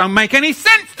festivals don't make any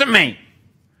sense to me.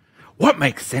 What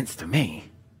makes sense to me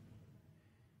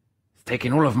is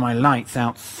taking all of my lights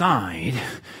outside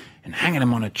and hanging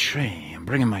them on a tree and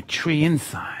bringing my tree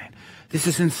inside. This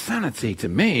is insanity to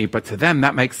me, but to them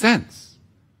that makes sense.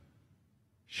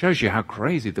 Shows you how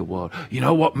crazy the world. You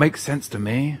know what makes sense to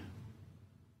me?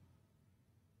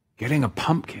 Getting a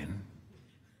pumpkin,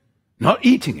 not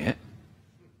eating it,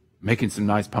 making some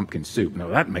nice pumpkin soup. No,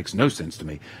 that makes no sense to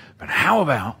me. But how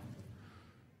about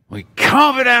we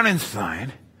carve it out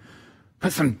inside,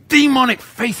 put some demonic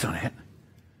face on it,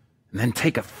 and then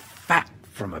take a fat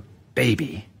from a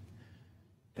baby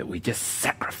that we just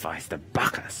sacrificed to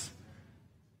Bacchus,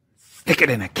 stick it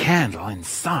in a candle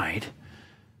inside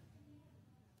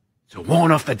to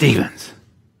warn off the demons.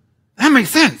 That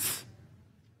makes sense.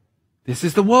 This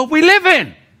is the world we live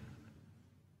in.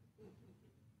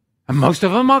 And most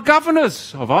of them are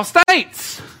governors of our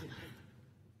states.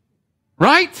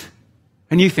 Right?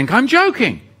 And you think I'm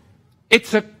joking.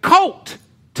 It's a cult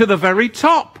to the very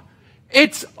top.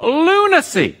 It's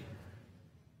lunacy.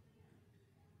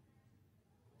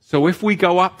 So if we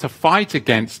go up to fight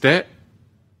against it,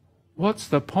 what's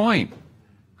the point?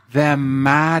 They're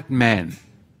madmen.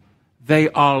 They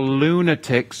are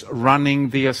lunatics running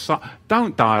the assault.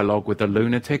 Don't dialogue with the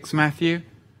lunatics, Matthew.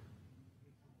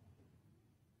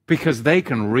 Because they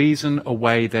can reason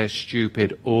away their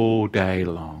stupid all day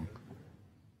long.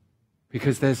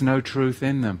 Because there's no truth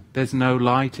in them. There's no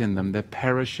light in them. They're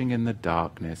perishing in the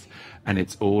darkness. And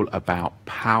it's all about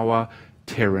power,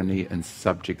 tyranny, and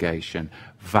subjugation.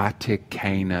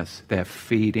 Vaticanus. They're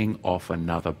feeding off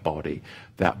another body.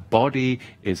 That body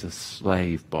is a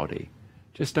slave body.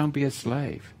 Just don't be a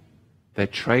slave. They're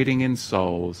trading in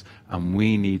souls, and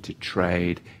we need to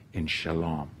trade in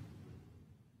shalom.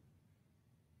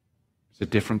 It's a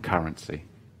different currency.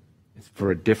 It's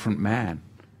for a different man.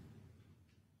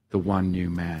 The one new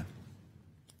man.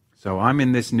 So I'm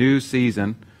in this new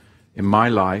season in my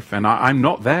life, and I'm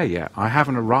not there yet. I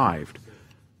haven't arrived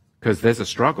because there's a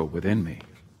struggle within me.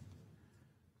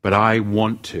 But I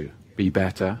want to be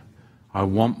better. I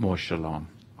want more shalom.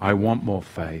 I want more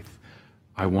faith.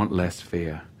 I want less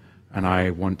fear. And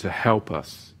I want to help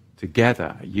us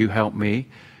together. You help me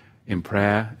in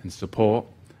prayer and support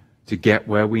to get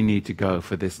where we need to go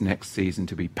for this next season,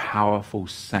 to be powerful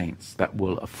saints that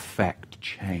will affect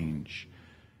change.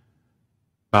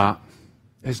 But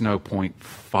there's no point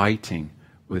fighting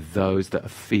with those that are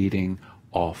feeding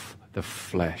off the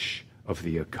flesh of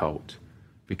the occult,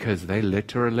 because they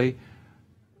literally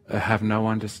have no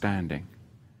understanding,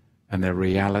 and their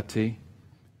reality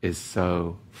is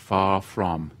so far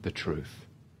from the truth.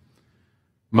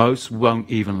 Most won't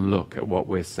even look at what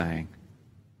we're saying.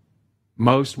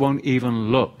 Most won't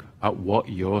even look at what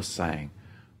you're saying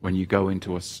when you go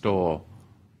into a store,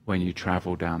 when you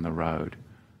travel down the road,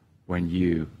 when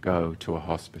you go to a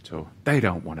hospital. They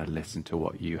don't want to listen to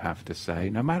what you have to say,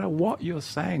 no matter what you're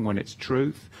saying, when it's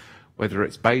truth, whether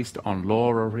it's based on law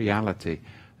or reality.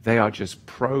 They are just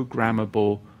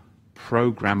programmable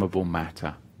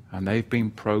matter. And they've been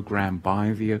programmed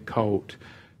by the occult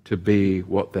to be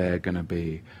what they're going to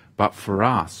be. But for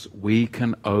us, we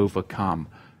can overcome.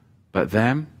 But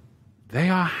them, they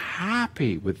are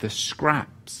happy with the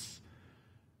scraps.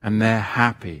 And they're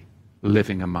happy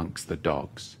living amongst the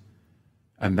dogs.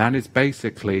 And that is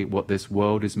basically what this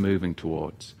world is moving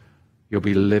towards. You'll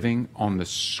be living on the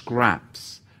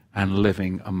scraps and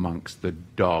living amongst the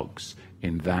dogs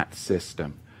in that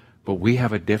system. But we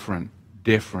have a different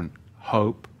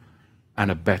hope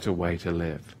and a better way to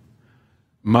live.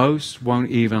 Most won't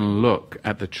even look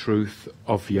at the truth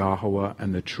of Yahweh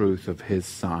and the truth of his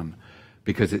Son,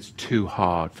 because it's too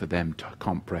hard for them to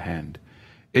comprehend.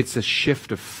 It's a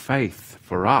shift of faith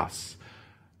for us,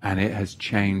 and it has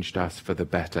changed us for the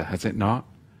better, has it not?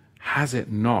 Has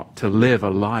it not? To live a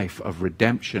life of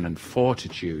redemption and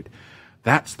fortitude.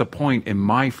 That's the point in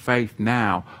my faith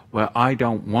now, where I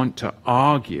don't want to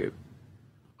argue.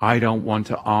 I don't want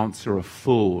to answer a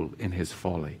fool in his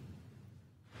folly.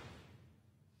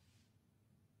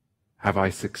 Have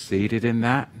I succeeded in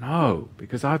that? No,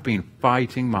 because I've been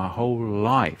fighting my whole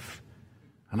life.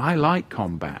 And I like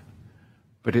combat,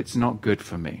 but it's not good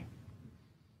for me.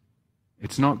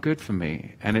 It's not good for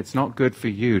me, and it's not good for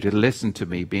you to listen to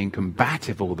me being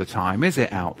combative all the time, is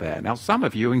it, out there? Now, some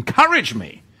of you encourage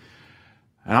me,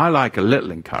 and I like a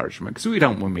little encouragement, because we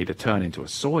don't want me to turn into a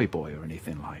soy boy or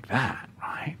anything like that,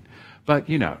 right? But,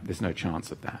 there's no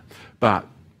chance of that. But,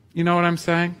 you know what I'm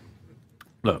saying?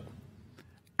 Look,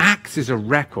 Acts is a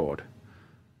record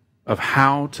of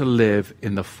how to live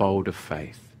in the fold of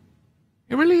faith.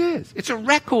 It really is. It's a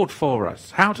record for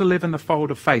us, how to live in the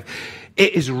fold of faith.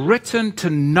 It is written to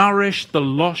nourish the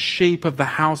lost sheep of the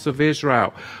house of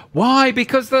Israel. Why?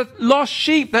 Because the lost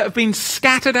sheep that have been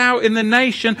scattered out in the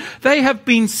nation, they have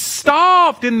been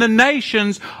starved in the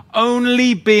nations,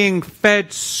 only being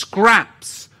fed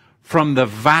scraps from the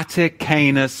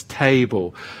Vaticanus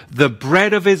table. The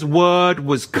bread of his word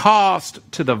was cast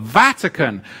to the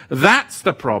Vatican. That's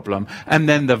the problem. And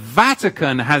then the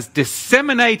Vatican has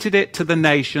disseminated it to the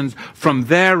nations from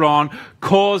there on,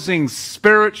 causing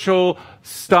spiritual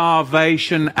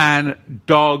starvation and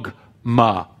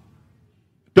dogma.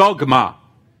 Dogma.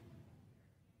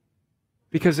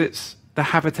 Because it's the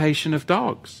habitation of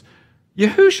dogs.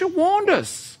 Yahushua warned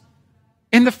us.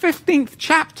 In the 15th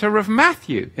chapter of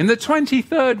Matthew, in the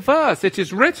 23rd verse, it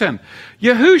is written,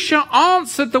 Yahusha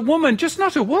answered the woman, just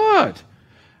not a word.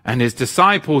 And his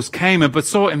disciples came and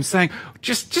besought him, saying,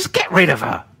 just get rid of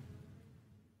her.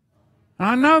 And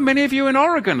I know many of you in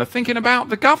Oregon are thinking about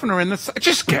the governor in the...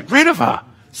 Just get rid of her.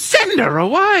 Send her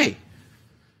away.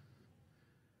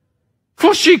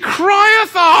 For she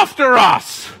crieth after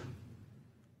us.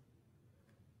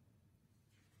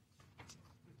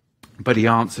 But he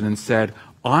answered and said,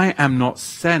 I am not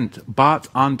sent but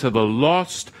unto the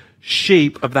lost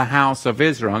sheep of the house of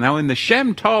Israel. Now in the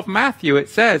Shem Tov Matthew it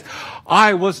says,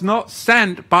 I was not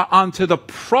sent but unto the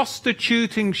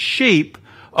prostituting sheep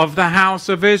of the house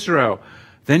of Israel.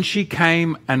 Then she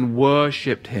came and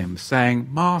worshipped him, saying,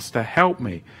 Master, help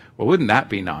me. Well, wouldn't that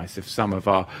be nice if some of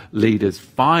our leaders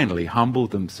finally humbled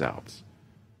themselves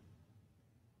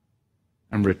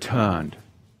and returned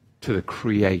to the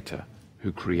Creator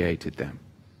who created them?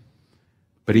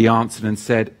 But he answered and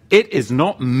said, it is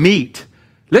not meet.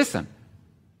 Listen,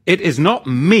 it is not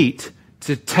meet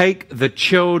to take the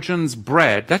children's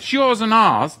bread, that's yours and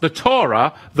ours, the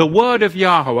Torah, the word of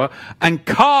Yahweh, and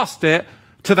cast it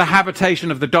to the habitation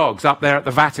of the dogs up there at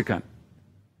the Vatican.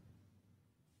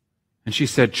 And she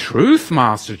said, truth,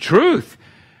 Master, truth.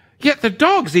 Yet the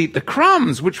dogs eat the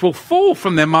crumbs which will fall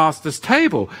from their master's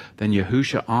table. Then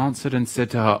Yahusha answered and said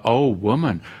to her, O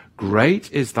woman,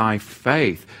 great is thy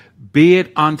faith. Be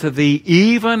it unto thee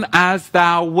even as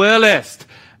thou willest.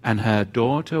 And her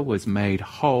daughter was made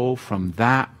whole from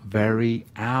that very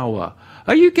hour.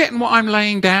 Are you getting what I'm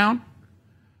laying down?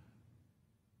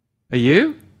 Are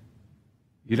you?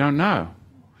 You don't know.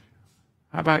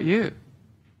 How about you?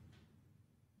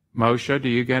 Moshe, do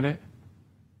you get it?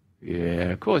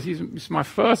 Yeah, of course. He's my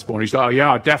firstborn. He's like, oh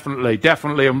yeah,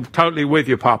 definitely. I'm totally with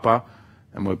you, Papa.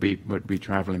 And we'd be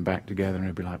traveling back together, and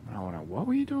he'd be like, oh, what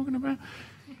were you talking about?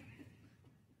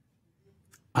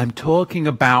 I'm talking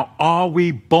about, are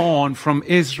we born from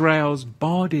Israel's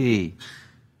body?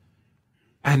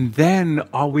 And then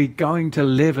are we going to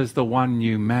live as the one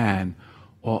new man?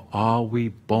 Or are we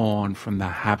born from the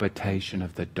habitation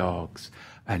of the dogs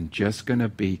and just going to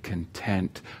be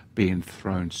content being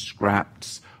thrown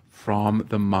scraps from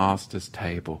the master's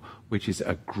table, which is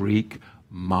a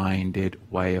Greek-minded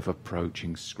way of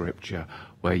approaching Scripture,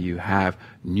 where you have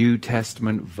New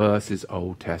Testament versus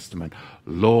Old Testament,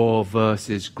 law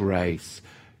versus grace,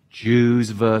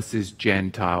 Jews versus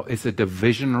Gentile. It's a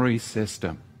divisionary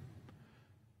system.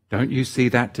 Don't you see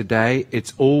that today?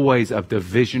 It's always a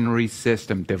divisionary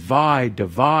system. Divide,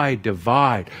 divide,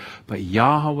 divide. But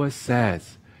Yahweh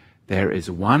says, there is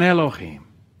one Elohim,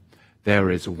 there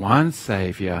is one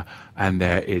Savior, and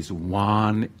there is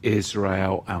one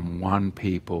Israel and one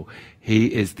people.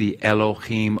 He is the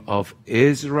Elohim of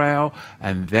Israel,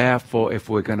 and therefore, if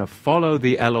we're going to follow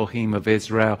the Elohim of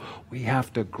Israel, we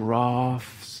have to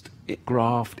graft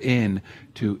in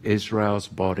to Israel's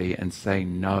body and say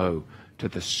no to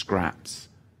the scraps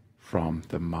from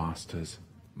the master's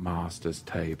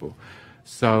table.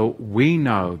 So we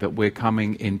know that we're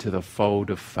coming into the fold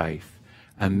of faith,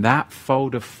 and that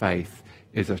fold of faith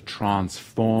is a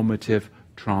transformative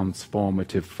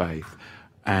faith.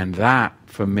 And that,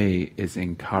 for me, is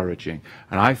encouraging.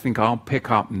 And I think I'll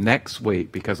pick up next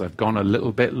week, because I've gone a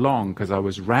little bit long because I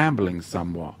was rambling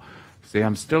somewhat. See,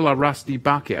 I'm still a rusty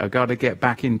bucket. I've got to get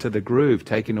back into the groove,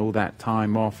 taking all that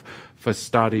time off for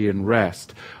study and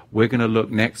rest. We're going to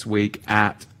look next week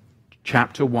at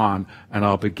chapter 1, and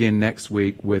I'll begin next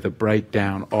week with a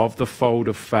breakdown of the fold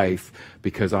of faith,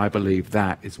 because I believe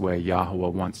that is where Yahweh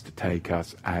wants to take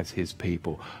us as his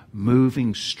people,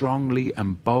 moving strongly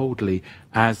and boldly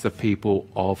as the people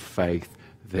of faith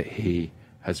that he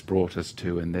has brought us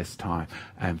to in this time.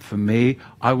 And for me,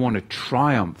 I want to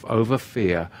triumph over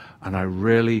fear, and I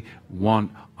really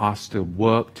want us to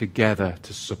work together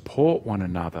to support one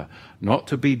another, not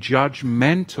to be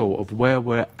judgmental of where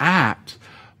we're at,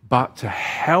 but to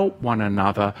help one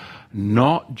another,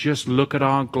 not just look at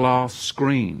our glass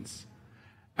screens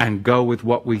and go with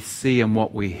what we see and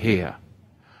what we hear,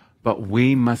 but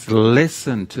we must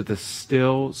listen to the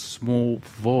still small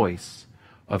voice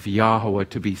of Yahweh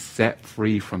to be set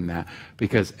free from that,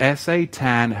 because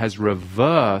Satan has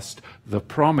reversed the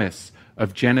promise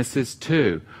of Genesis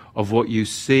 2 of what you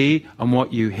see and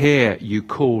what you hear you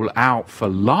call out for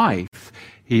life.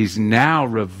 He's now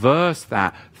reversed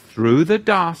that through the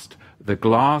dust, the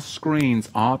glass screens,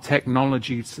 our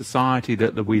technology society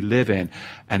that we live in.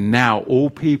 And now all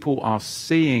people are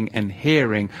seeing and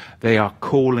hearing, they are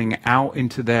calling out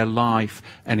into their life,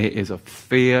 and it is a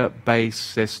fear-based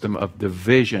system of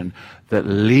division that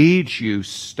leads you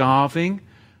starving,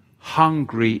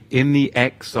 hungry, in the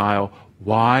exile,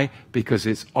 Why? Because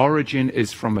its origin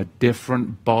is from a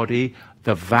different body,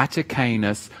 the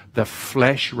Vaticanus, the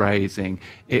flesh-raising.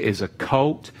 It is a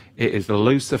cult. It is a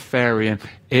Luciferian.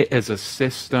 It is a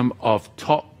system of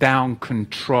top-down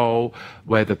control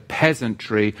where the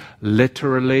peasantry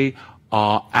literally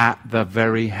are at the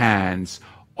very hands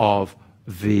of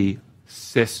the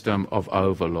system of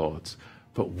overlords.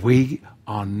 But we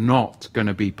are not going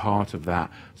to be part of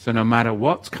that. So no matter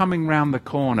what's coming round the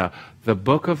corner, the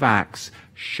book of Acts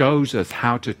shows us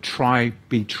how to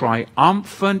be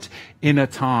triumphant in a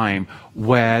time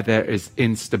where there is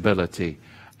instability.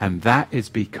 And that is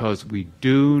because we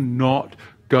do not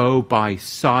go by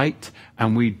sight,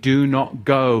 and we do not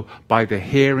go by the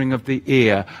hearing of the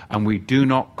ear, and we do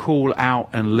not call out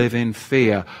and live in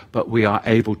fear, but we are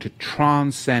able to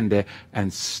transcend it.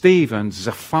 And Stephen,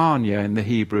 Zephaniah in the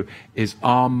Hebrew, is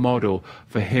our model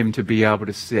for him to be able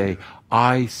to say,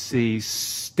 I see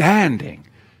standing,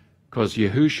 because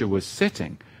Yahushua was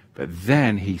sitting, but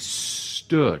then he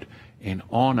stood in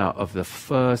honor of the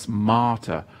first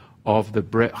martyr of the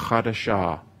Brit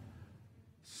Chadashah,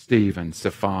 Stephen,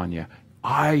 Zephaniah.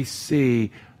 I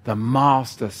see the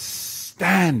Master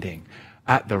standing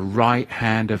at the right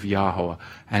hand of Yahweh,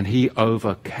 and he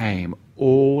overcame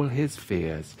all his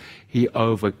fears. He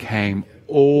overcame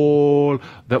all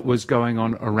that was going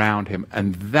on around him,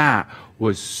 and that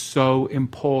was so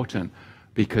important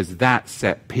because that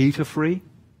set Peter free,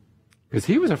 because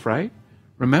he was afraid.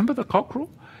 Remember the cockerel?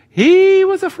 He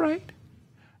was afraid.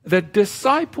 The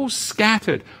disciples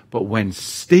scattered, but when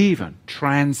Stephen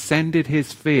transcended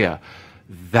his fear,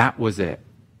 that was it.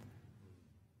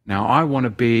 Now, I want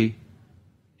to be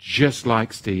just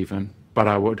like Stephen, but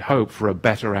I would hope for a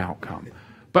better outcome.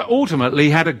 But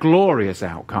ultimately had a glorious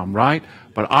outcome, right?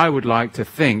 But I would like to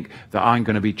think that I'm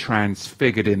going to be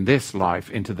transfigured in this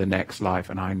life into the next life,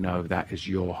 and I know that is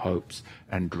your hopes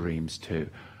and dreams too.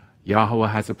 Yahweh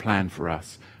has a plan for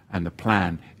us. And the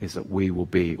plan is that we will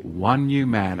be one new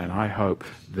man. And I hope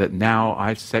that now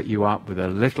I've set you up with a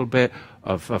little bit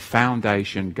of a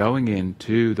foundation going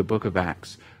into the book of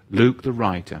Acts. Luke the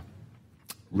writer,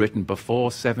 written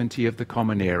before 70 of the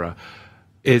Common Era.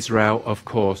 Israel, of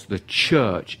course, the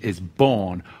church is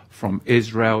born from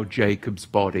Israel, Jacob's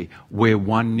body. We're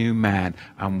one new man,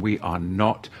 and we are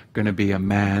not going to be a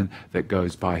man that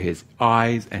goes by his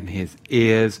eyes and his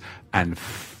ears and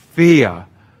fear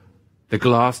the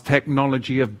glass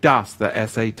technology of dust that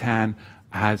Satan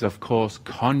has, of course,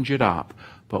 conjured up.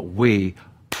 But we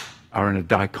are in a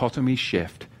dichotomy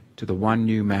shift to the one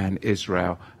new man,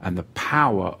 Israel, and the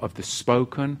power of the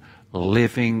spoken,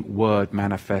 living word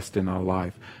manifest in our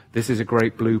life. This is a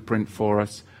great blueprint for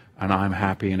us, and I'm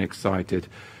happy and excited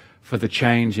for the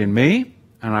change in me,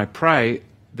 and I pray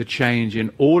the change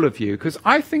in all of you, because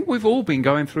I think we've all been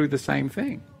going through the same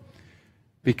thing.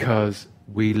 Because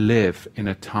we live in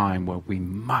a time where we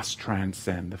must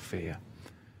transcend the fear.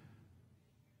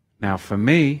 Now, for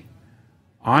me,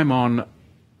 I'm on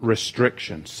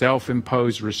restriction,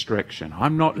 self-imposed restriction.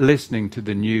 I'm not listening to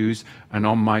the news and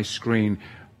on my screen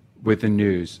with the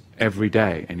news every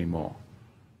day anymore.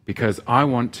 Because I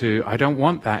don't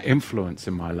want that influence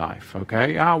in my life,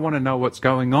 okay? I want to know what's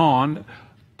going on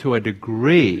to a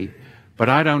degree, but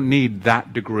I don't need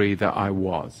that degree that I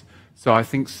was. So I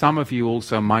think some of you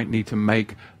also might need to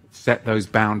set those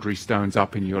boundary stones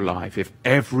up in your life. If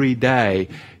every day,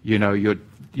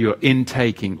 you're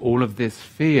intaking all of this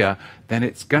fear, then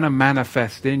it's going to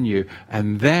manifest in you.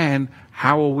 And then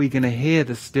how are we going to hear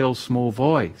the still small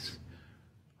voice?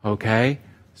 Okay?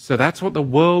 So that's what the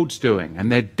world's doing.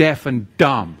 And they're deaf and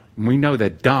dumb. And we know they're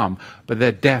dumb, but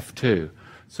they're deaf too.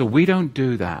 So we don't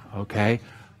do that, okay?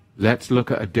 Let's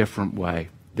look at a different way.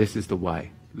 This is the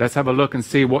way. Let's have a look and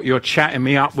see what you're chatting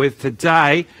me up with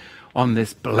today on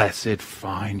this blessed,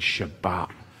 fine Shabbat.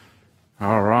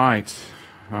 All right.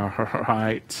 All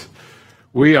right.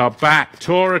 We are back.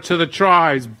 Torah to the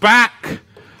tribes. Back.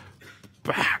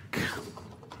 All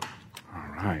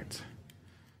right.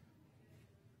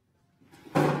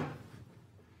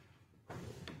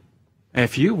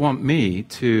 If you want me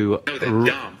to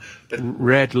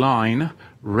red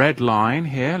line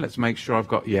here. Let's make sure I've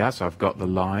got the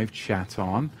live chat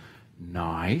on.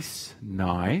 Nice.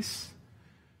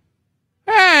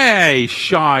 Hey,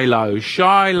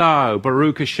 Shiloh,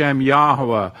 Baruch Hashem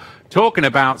Yahweh. Talking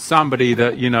about somebody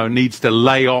that, needs to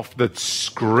lay off the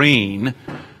screen.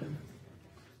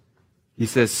 He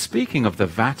says, speaking of the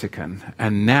Vatican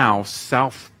and now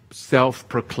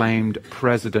self-proclaimed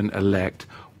president-elect,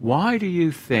 why do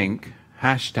you think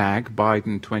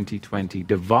 #Biden 2020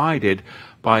 divided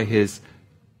by his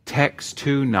Text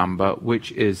 2 number,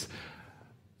 which is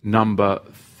number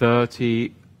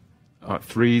 30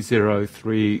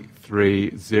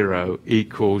 30330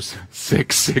 equals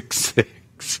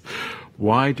 666.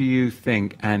 Why do you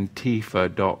think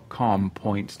Antifa.com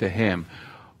points to him?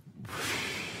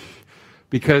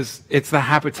 Because it's the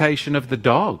habitation of the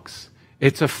dogs.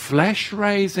 It's a flesh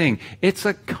raising. It's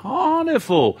a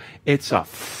carnival. It's a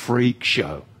freak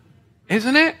show.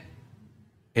 Isn't it?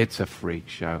 It's a freak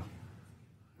show.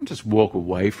 Just walk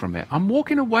away from it. I'm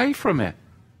walking away from it.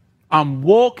 I'm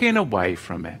walking away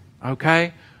from it.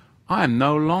 Okay? I am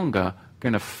no longer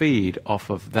going to feed off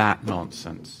of that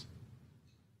nonsense.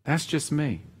 That's just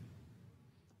me.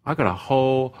 I got a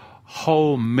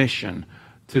whole mission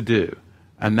to do.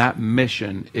 And that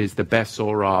mission is the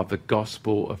Besorah, the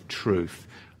gospel of truth,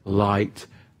 light,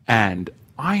 and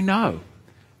I know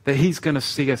that he's going to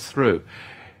see us through.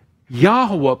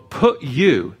 Yahweh put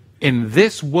you in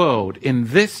this world, in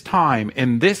this time,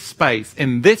 in this space,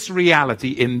 in this reality,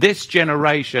 in this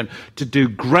generation to do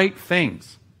great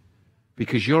things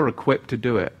because you're equipped to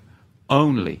do it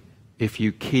only if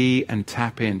you key and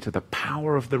tap into the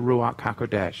power of the Ruach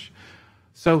HaKodesh.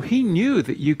 So he knew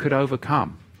that you could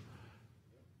overcome.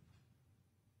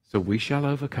 So we shall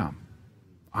overcome.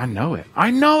 I know it. I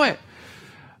know it.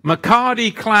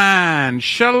 Makadi clan.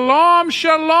 Shalom,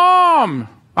 shalom.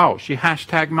 Oh, she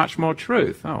hashtag much more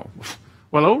truth. Oh,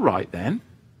 well, all right then.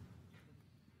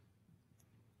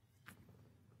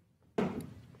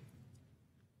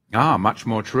 Much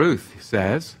more truth, he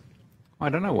says. I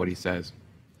don't know what he says.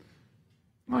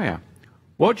 Oh, yeah.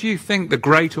 What do you think the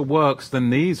greater works than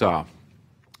these are?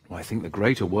 Well, I think the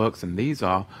greater works than these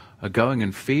are going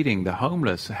and feeding the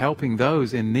homeless, helping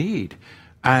those in need,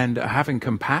 and having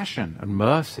compassion and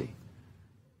mercy.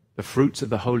 The fruits of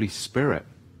the Holy Spirit.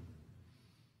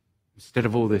 Instead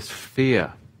of all this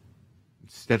fear.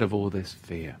 Instead of all this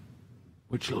fear.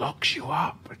 Which locks you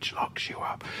up. Which locks you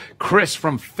up. Chris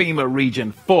from FEMA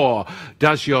Region 4.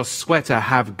 Does your sweater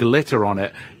have glitter on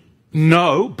it?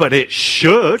 No, but it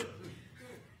should.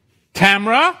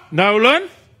 Tamra, Nolan,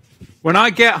 when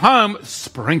I get home,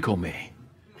 sprinkle me.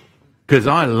 Because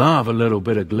I love a little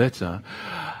bit of glitter.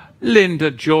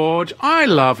 Linda George, I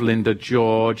love Linda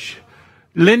George.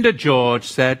 Linda George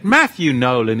said, Matthew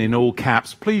Nolan in all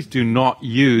caps, please do not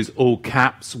use all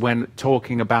caps when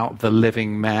talking about the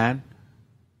living man.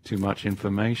 Too much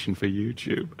information for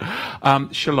YouTube.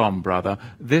 Shalom, brother.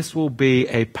 This will be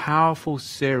a powerful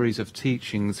series of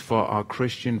teachings for our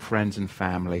Christian friends and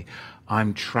family.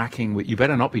 I'm tracking with you.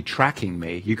 Better not be tracking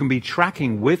me. You can be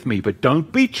tracking with me, but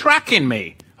don't be tracking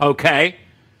me. Okay?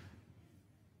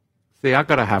 See, I've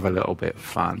got to have a little bit of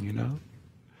fun, you know?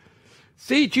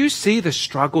 See, do you see the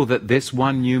struggle that this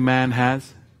one new man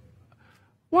has?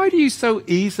 Why do you so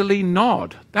easily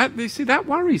nod? You see, that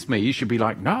worries me. You should be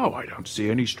like, no, I don't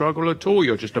see any struggle at all.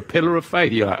 You're just a pillar of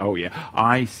faith. You're like, oh yeah,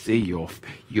 I see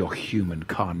your human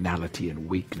carnality and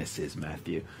weaknesses,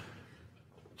 Matthew.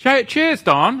 Cheers,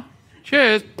 Don.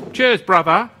 Cheers,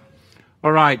 brother.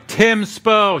 All right, Tim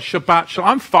Spurl, Shabbat Shalom.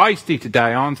 I'm feisty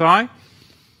today, aren't I?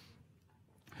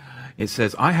 It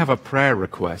says, I have a prayer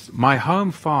request. My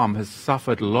home farm has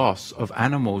suffered loss of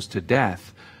animals to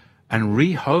death and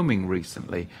rehoming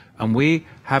recently, and we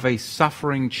have a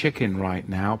suffering chicken right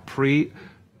now.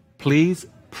 Please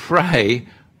pray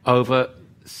over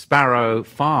Sparrow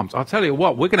Farms. I'll tell you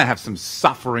what, we're going to have some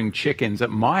suffering chickens at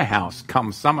my house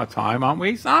come summertime, aren't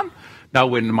we, son? No,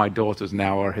 when my daughters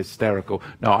now are hysterical.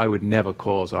 No, I would never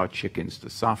cause our chickens to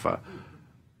suffer.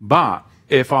 But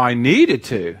if I needed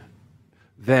to,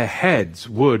 their heads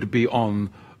would be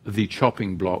on the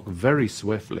chopping block very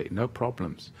swiftly, no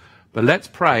problems. But let's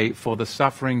pray for the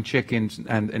suffering chickens,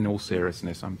 and in all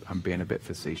seriousness, I'm being a bit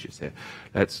facetious here.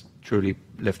 Let's truly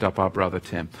lift up our brother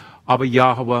Tim. Abba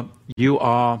Yahweh, you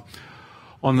are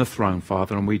on the throne,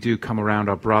 Father, and we do come around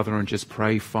our brother and just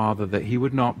pray, Father, that he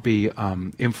would not be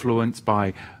influenced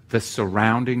by the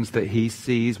surroundings that he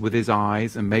sees with his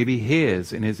eyes and maybe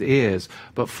hears in his ears,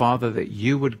 but Father, that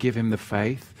you would give him the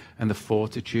faith and the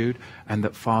fortitude, and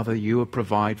that, Father, you would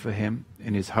provide for him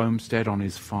in his homestead, on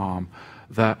his farm,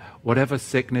 that whatever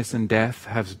sickness and death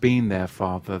has been there,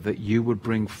 Father, that you would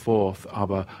bring forth,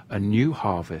 Abba, a new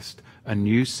harvest, a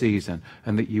new season,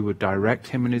 and that you would direct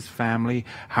him and his family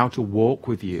how to walk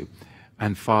with you.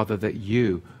 And Father, that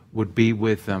you would be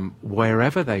with them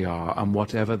wherever they are and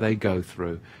whatever they go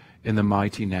through. In the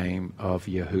mighty name of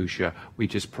Yahusha, we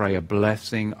just pray a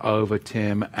blessing over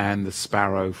Tim and the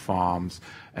Sparrow Farms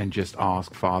and just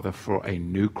ask, Father, for a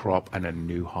new crop and a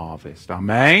new harvest.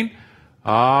 Amen.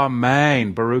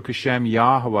 Amen. Baruch Hashem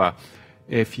Yahweh.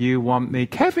 If you want me,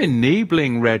 Kevin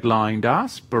Niebling redlined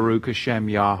us, Baruch Hashem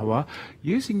Yahweh,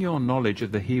 using your knowledge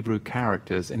of the Hebrew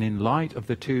characters and in light of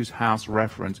the Two's House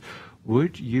reference,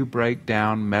 would you break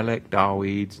down Melech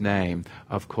David's name?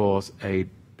 Of course, a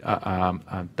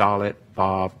Dalet,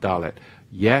 Vav, Dalet.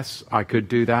 Yes, I could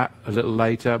do that a little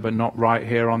later, but not right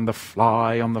here on the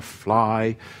fly,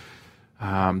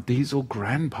 Diesel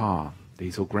Grandpa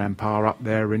up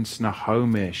there in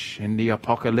Snohomish, in the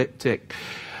apocalyptic.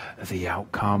 The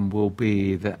outcome will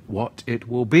be that what it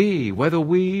will be, whether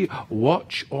we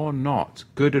watch or not.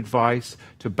 Good advice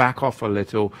to back off a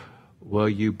little. Were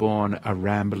you born a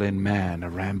rambling man? A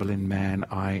rambling man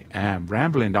I am.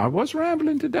 Rambling. I was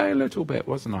rambling today a little bit,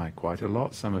 wasn't I? Quite a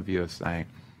lot, some of you are saying.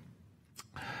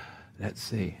 Let's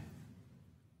see.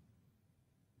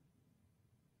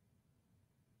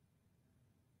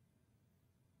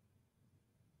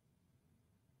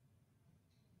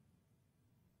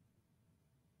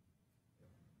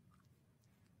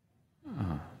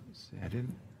 I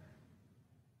didn't.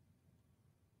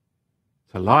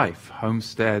 To life.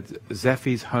 Homestead.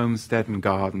 Zephy's Homestead and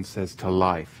Garden says to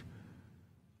life.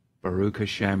 Baruch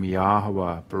Hashem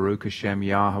Yahweh. Baruch Hashem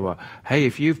Yahweh. Hey,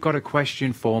 if you've got a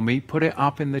question for me, put it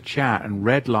up in the chat and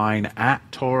redline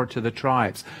at Torah to the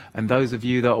Tribes. And those of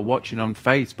you that are watching on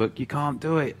Facebook, you can't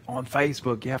do it on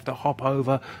Facebook. You have to hop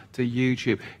over to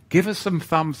YouTube. Give us some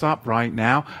thumbs up right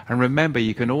now. And remember,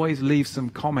 you can always leave some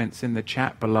comments in the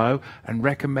chat below and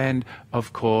recommend,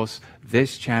 of course,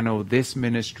 this channel, this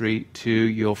ministry to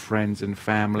your friends and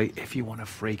family if you want to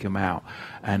freak them out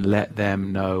and let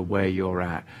them know where you're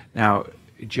at. Now,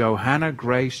 Johanna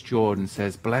Grace Jordan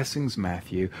says, blessings,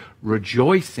 Matthew,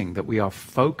 rejoicing that we are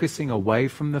focusing away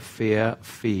from the fear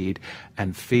feed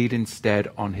and feed instead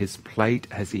on his plate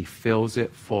as he fills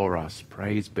it for us.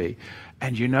 Praise be.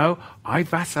 And you know, I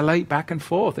vacillate back and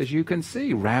forth, as you can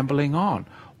see, rambling on.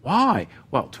 Why?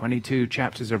 Well, 22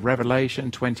 chapters of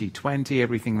Revelation, 2020,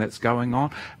 everything that's going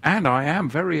on. And I am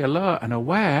very alert and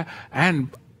aware and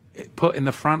put in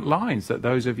the front lines that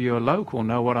those of you who are local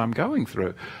know what I'm going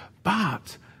through.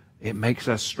 But it makes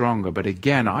us stronger. But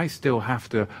again, I still have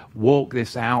to walk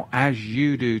this out as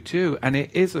you do too. And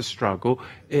it is a struggle.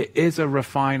 It is a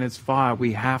refiner's fire.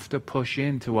 We have to push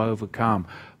in to overcome.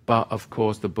 But of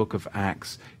course, the book of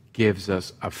Acts gives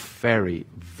us a very,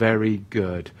 very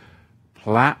good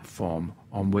platform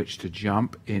on which to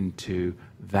jump into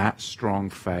that strong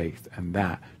faith. And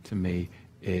that, to me,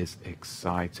 is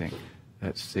exciting.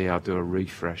 Let's see, I'll do a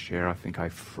refresh here. I think I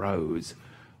froze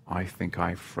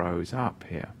up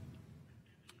here.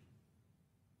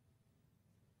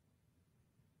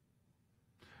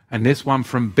 And this one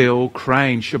from Bill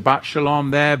Crane. Shabbat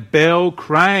Shalom there, Bill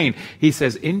Crane. He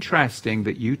says, interesting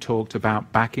that you talked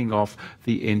about backing off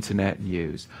the internet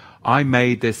news. I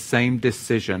made this same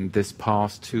decision this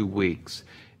past 2 weeks.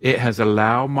 It has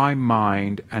allowed my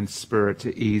mind and spirit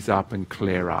to ease up and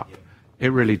clear up.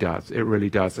 It really does. It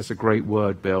really does. That's a great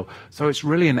word, Bill. So it's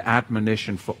really an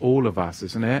admonition for all of us,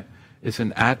 isn't it? It's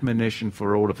an admonition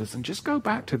for all of us. And just go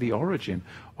back to the origin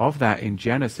of that in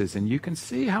Genesis, and you can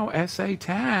see how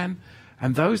Satan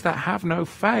and those that have no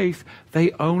faith,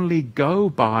 they only go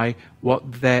by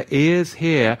what their ears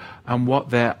hear and what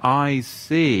their eyes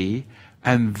see,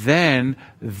 and then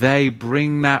they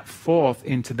bring that forth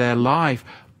into their life.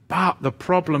 But the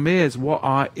problem is what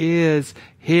our ears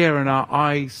hear and our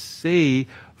eyes see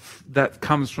that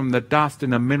comes from the dust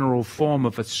in a mineral form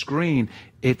of a screen,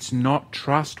 it's not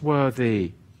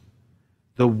trustworthy.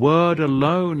 The word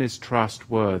alone is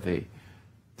trustworthy.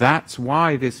 That's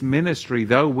why this ministry,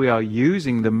 though we are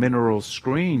using the mineral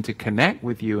screen to connect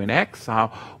with you in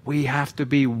exile, we have to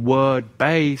be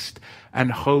word-based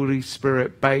and Holy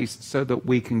Spirit-based so that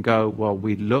we can go, well,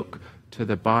 we look to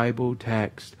the Bible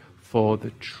text for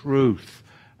the truth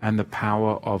and the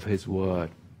power of his word.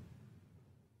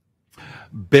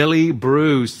 Billy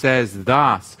Brew says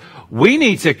thus, we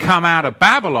need to come out of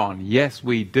Babylon. Yes,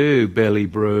 we do, Billy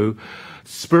Brew.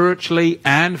 Spiritually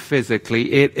and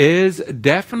physically, it is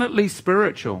definitely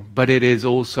spiritual, but it is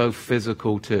also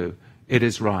physical too. It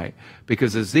is right.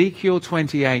 Because Ezekiel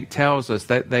 28 tells us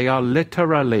that they are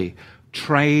literally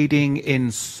trading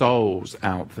in souls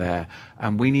out there.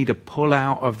 And we need to pull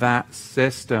out of that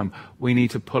system. We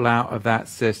need to pull out of that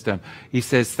system. He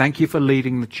says, thank you for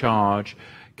leading the charge.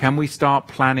 Can we start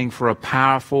planning for a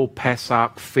powerful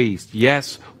Pesach feast?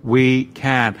 Yes, we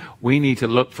can. We need to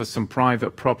look for some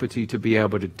private property to be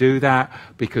able to do that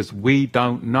because we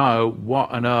don't know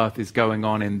what on earth is going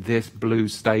on in this blue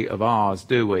state of ours,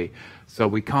 do we? So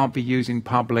we can't be using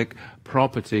public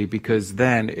property because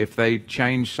then if they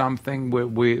change something,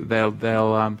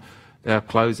 they'll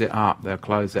close it up. They'll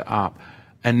close it up.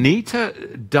 Anita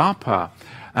Dupper,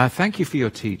 thank you for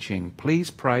your teaching. Please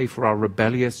pray for our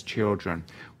rebellious children.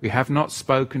 We have not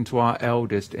spoken to our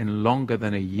eldest in longer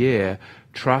than a year,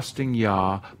 trusting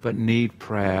Yah, but need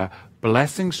prayer.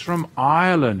 Blessings from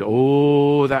Ireland.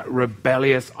 Oh, that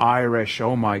rebellious Irish.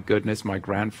 Oh, my goodness. My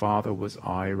grandfather was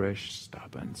Irish.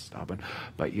 Stubborn.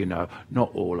 But, you know,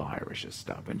 not all Irish are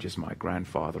stubborn. Just my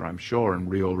grandfather, I'm sure,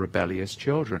 and real rebellious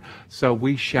children. So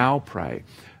we shall pray.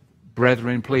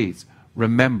 Brethren, please,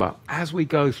 remember, as we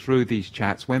go through these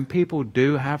chats, when people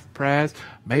do have prayers,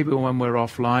 maybe when we're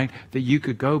offline, that you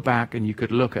could go back and you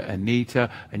could look at Anita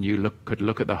and you could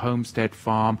look at the Homestead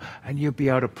Farm and you'd be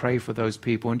able to pray for those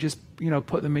people and just, you know,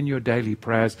 put them in your daily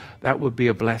prayers. That would be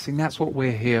a blessing. That's what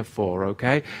we're here for,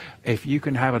 okay? If you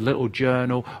can have a little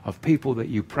journal of people that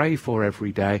you pray for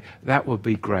every day, that would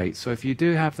be great. So if you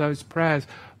do have those prayers,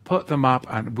 put them up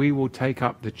and we will take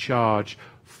up the charge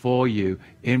for you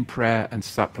in prayer and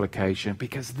supplication,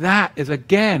 because that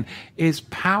is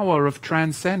power of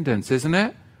transcendence, isn't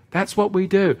it? That's what we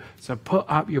do. So put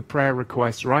up your prayer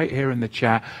requests right here in the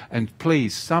chat. And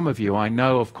please, some of you, I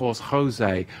know, of course,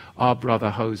 Jose, our brother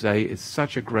Jose, is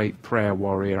such a great prayer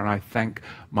warrior. And I thank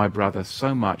my brother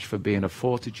so much for being a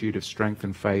fortitude of strength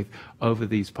and faith over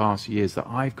these past years that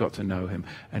I've got to know him.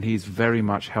 And he's very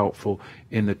much helpful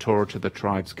in the Torah to the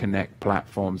Tribes Connect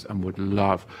platforms and would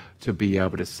love to be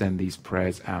able to send these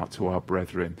prayers out to our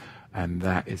brethren. And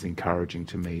that is encouraging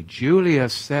to me. Julia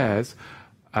says,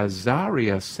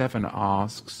 Azariah 7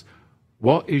 asks,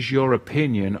 what is your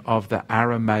opinion of the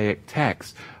Aramaic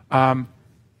text? My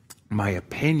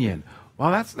opinion?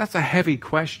 Well, that's a heavy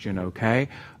question, okay?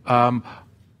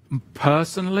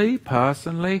 Personally,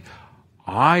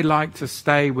 I like to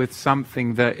stay with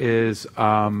something that is,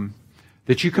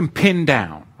 that you can pin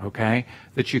down, okay?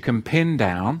 That you can pin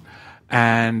down.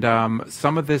 And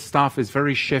some of this stuff is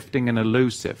very shifting and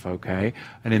elusive, okay?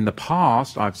 And in the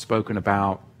past, I've spoken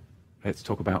about, let's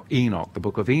talk about Enoch, the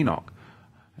book of Enoch.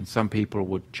 And some people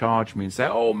would charge me and say,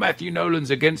 oh, Matthew Nolan's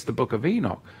against the book of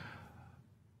Enoch.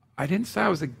 I didn't say I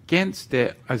was against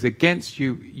it. I was against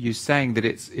you saying that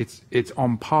it's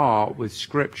on par with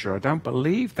Scripture. I don't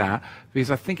believe that, because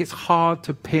I think it's hard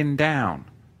to pin down.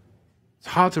 It's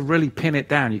hard to really pin it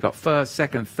down. You've got first,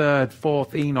 second, third,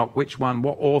 fourth Enoch. Which one?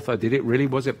 What author did it really?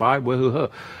 Was it by?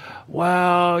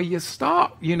 Well, you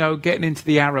start, getting into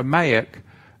the Aramaic,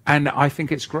 and I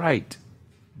think it's great.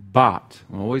 But,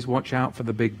 always watch out for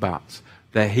the big buts.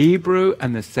 The Hebrew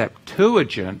and the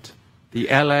Septuagint, the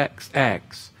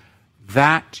LXX,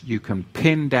 that you can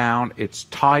pin down. It's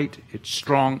tight, it's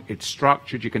strong, it's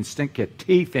structured. You can sink your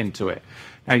teeth into it.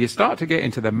 Now, you start to get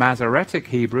into the Masoretic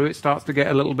Hebrew, it starts to get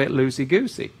a little bit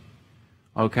loosey-goosey.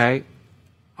 Okay?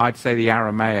 I'd say the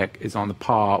Aramaic is on the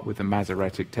par with the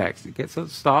Masoretic text. It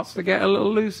starts to get a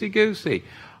little loosey-goosey.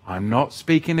 I'm not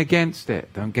speaking against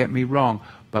it, don't get me wrong.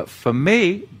 But for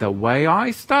me, the way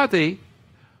I study,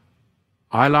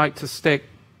 I like to stick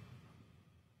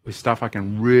with stuff I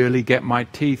can really get my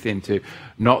teeth into.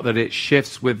 Not that it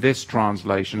shifts with this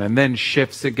translation and then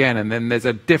shifts again, and then there's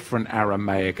a different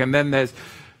Aramaic, and then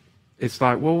it's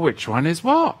like, well, which one is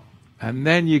what? And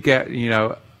then you get,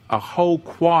 a whole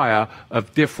choir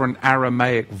of different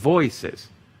Aramaic voices.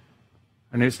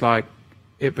 And it's like,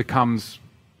 it becomes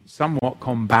somewhat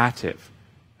combative.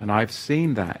 And I've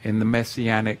seen that in the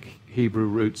Messianic Hebrew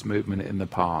roots movement in the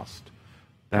past.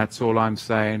 That's all I'm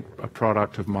saying, a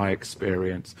product of my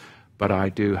experience. But I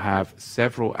do have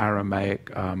several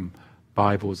Aramaic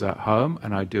Bibles at home,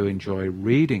 and I do enjoy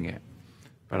reading it.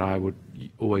 But I would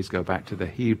always go back to the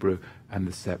Hebrew and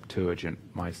the Septuagint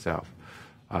myself.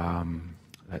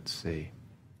 Let's see.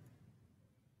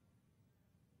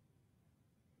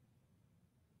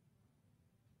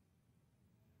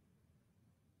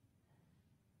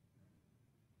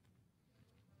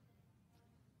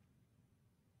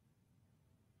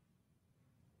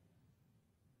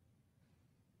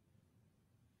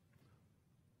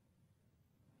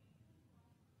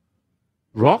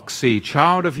 Roxy,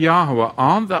 child of Yahweh,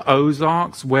 aren't the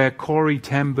Ozarks where Corey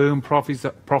ten Boom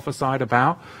prophesied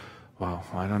about? Well,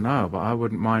 I don't know, but I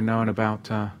wouldn't mind knowing about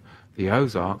the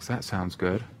Ozarks. That sounds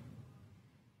good.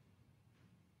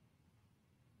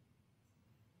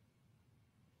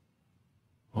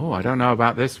 Oh, I don't know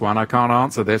about this one. I can't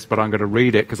answer this, but I'm going to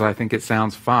read it because I think it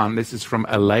sounds fun. This is from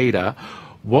Elada.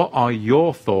 What are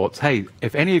your thoughts? Hey,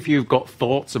 if any of you have got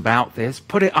thoughts about this,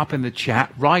 put it up in the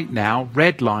chat right now,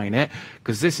 redline it,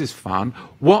 because this is fun.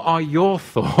 What are your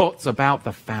thoughts about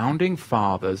the founding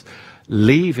fathers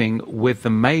leaving with the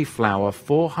Mayflower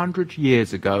 400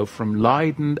 years ago from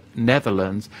Leiden,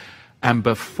 Netherlands, and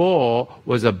before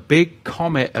was a big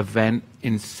comet event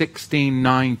in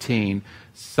 1619?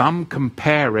 Some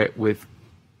compare it with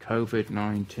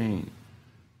COVID-19.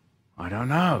 I don't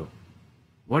know.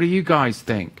 What do you guys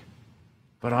think?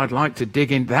 But I'd like to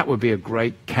dig in. That would be a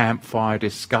great campfire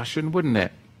discussion, wouldn't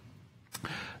it?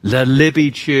 The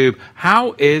Libby Tube.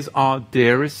 How is our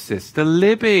dearest sister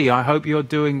Libby? I hope you're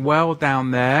doing well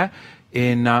down there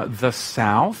in the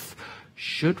South.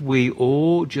 Should we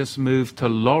all just move to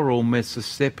Laurel,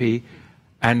 Mississippi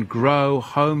and grow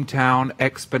hometown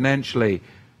exponentially?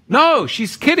 No,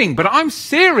 she's kidding, but I'm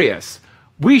serious.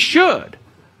 We should.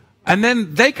 And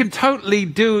then they can totally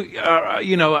do,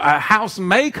 a house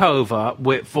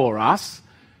makeover for us.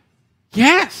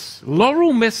 Yes,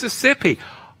 Laurel, Mississippi.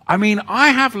 I mean, I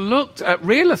have looked at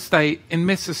real estate in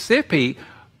Mississippi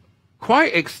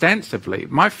quite extensively.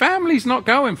 My family's not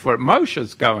going for it.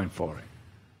 Moshe's going for it.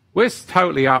 We're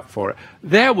totally up for it.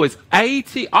 There was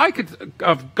 80. I could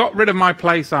have got rid of my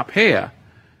place up here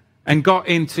and got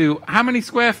into, how many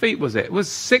square feet was it? It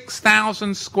was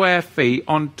 6,000 square feet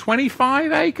on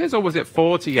 25 acres, or was it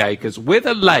 40 acres, with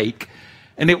a lake,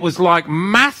 and it was like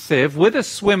massive, with a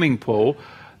swimming pool.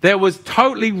 There was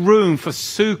totally room for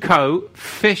Sukkot,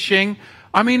 fishing.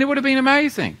 I mean, it would have been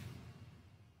amazing.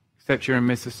 Except you're in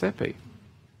Mississippi.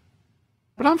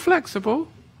 But I'm flexible.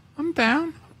 I'm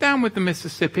down. I'm down with the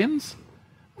Mississippians.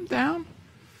 I'm down.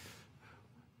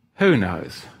 Who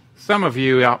knows? Some of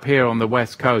you up here on the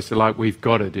West Coast are like, we've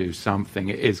got to do something.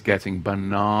 It is getting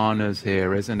bananas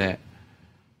here, isn't it?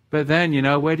 But then,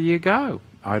 where do you go?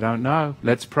 I don't know.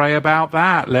 Let's pray about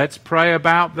that. Let's pray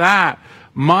about that.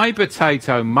 My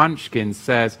Potato Munchkin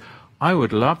says, I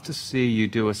would love to see you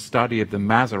do a study of the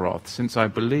Maseroth, since I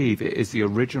believe it is the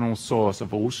original source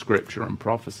of all scripture and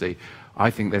prophecy. I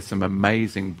think there's some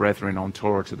amazing brethren on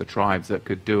Torah to the Tribes that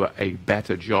could do a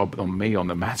better job than me on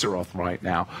the Maseroth right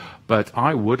now. But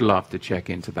I would love to check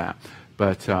into that.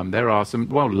 But there are some,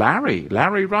 Larry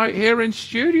right here in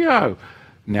studio.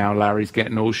 Now Larry's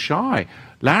getting all shy.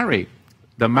 Larry,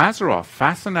 the Maseroth,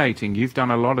 fascinating. You've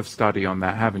done a lot of study on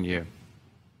that, haven't you?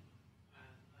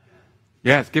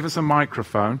 Yes, give us a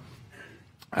microphone.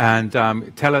 And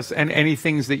tell us any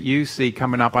things that you see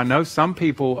coming up. I know some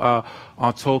people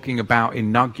are talking about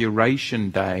Inauguration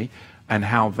Day and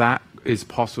how that is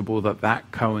possible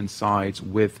that coincides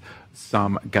with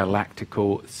some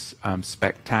galactical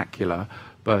spectacular.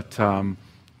 But,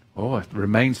 it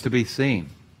remains to be seen.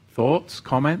 Thoughts,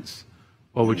 comments?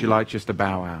 Or would you like just to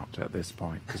bow out at this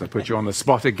point? Because I put you on the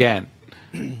spot again.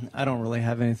 I don't really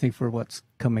have anything for what's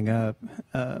coming up.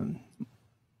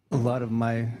 A lot of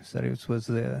my studies was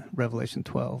the Revelation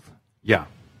 12. Yeah.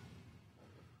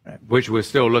 Right. Which we're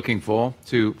still looking for,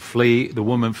 to flee, the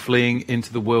woman fleeing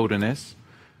into the wilderness,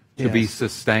 to be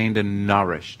sustained and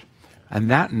nourished. And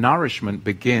that nourishment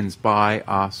begins by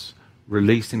us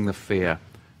releasing the fear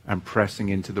and pressing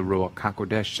into the Ruach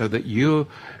HaKodesh, so that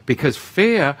because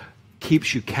fear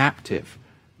keeps you captive.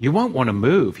 You won't want to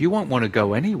move. You won't want to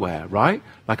go anywhere, right?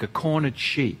 Like a cornered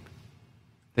sheep.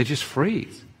 They just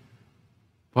freeze.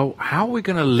 Well, how are we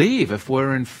going to leave if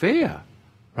we're in fear?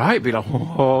 Right? Be like,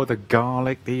 the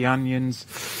garlic, the onions.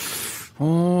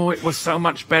 Oh, it was so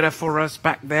much better for us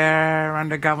back there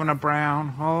under Governor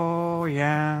Brown. Oh,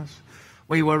 yes.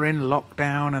 We were in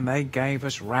lockdown and they gave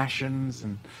us rations.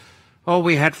 And,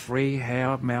 we had free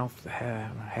health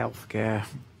care,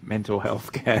 mental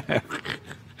health care.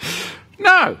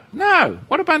 No.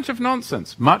 What a bunch of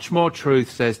nonsense. Much more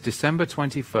truth says December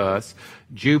 21st,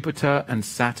 Jupiter and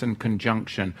Saturn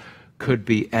conjunction could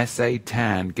be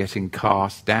Satan getting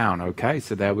cast down. Okay,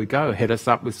 so there we go. Hit us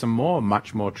up with some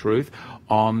much more truth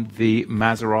on the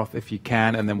Maseroth if you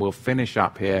can, and then we'll finish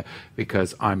up here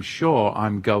because I'm sure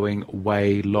I'm going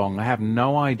way long. I have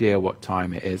no idea what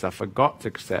time it is. I forgot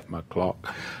to set my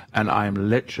clock, and I'm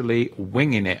literally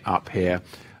winging it up here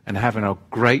and having a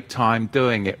great time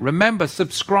doing it. Remember,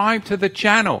 subscribe to the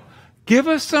channel. Give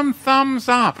us some thumbs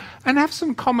up and have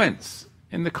some comments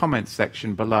in the comments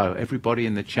section below. Everybody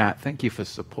in the chat, thank you for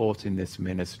supporting this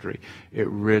ministry. It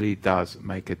really does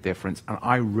make a difference. And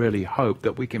I really hope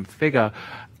that we can figure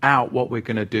out what we're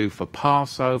going to do for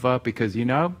Passover, because,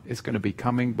 it's going to be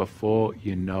coming before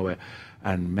you know it.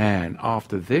 And man,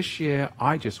 after this year,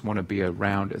 I just want to be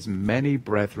around as many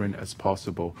brethren as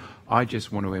possible. I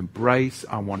just want to embrace,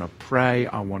 I want to pray,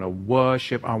 I want to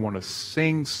worship, I want to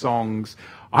sing songs.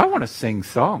 I want to sing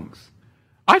songs.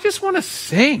 I just want to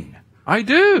sing. I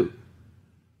do.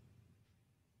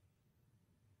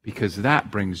 Because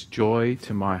that brings joy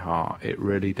to my heart. It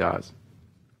really does.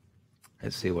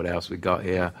 Let's see what else we got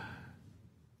here.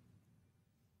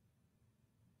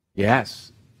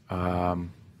 Yes.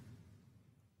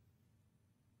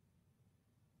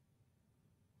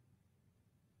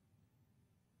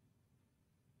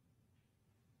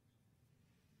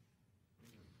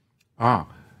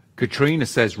 Katrina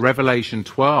says Revelation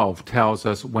 12 tells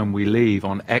us when we leave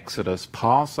on Exodus,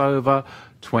 Passover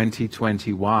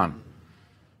 2021.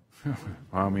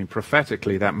 I mean,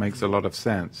 prophetically, that makes a lot of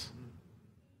sense.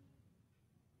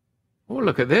 Oh,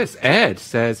 look at this. Ed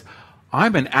says,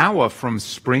 I'm an hour from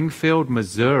Springfield,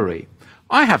 Missouri.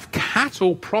 I have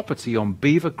cattle property on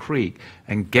Beaver Creek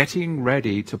and getting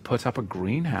ready to put up a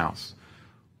greenhouse.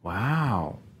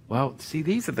 Wow. Well, see,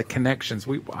 these are the connections.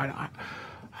 We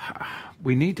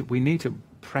need to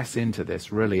press into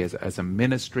this really as a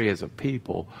ministry, as a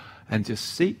people, and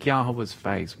just seek Yahweh's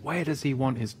face. Where does he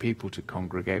want his people to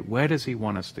congregate? Where does he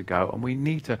want us to go? And we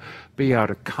need to be able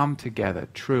to come together,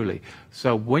 truly.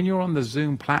 So when you're on the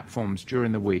Zoom platforms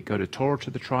during the week, go to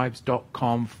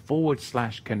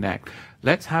TorahToTheTribes.com/connect.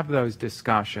 Let's have those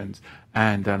discussions,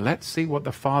 and let's see what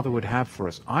the Father would have for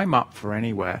us. I'm up for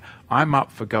anywhere. I'm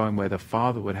up for going where the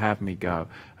Father would have me go.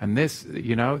 And this,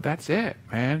 that's it,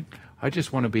 man. I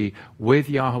just want to be with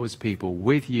Yahweh's people,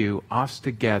 with you, us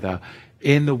together,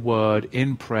 in the Word,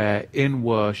 in prayer, in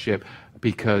worship,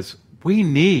 because we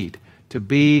need to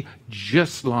be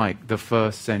just like the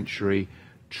first century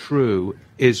true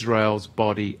Israel's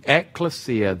body,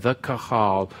 ecclesia, the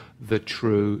kahal, the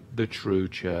true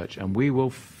church. And we will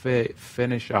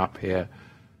finish up here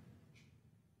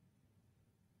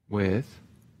with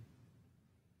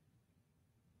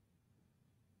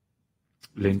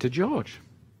Linda George.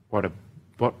 What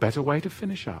better way to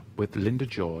finish up with Linda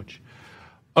George?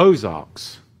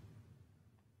 Ozarks.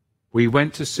 We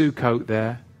went to Sukkot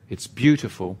there. It's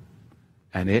beautiful,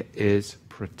 and it is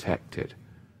protected.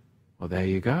 Well, there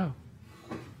you go.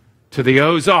 To the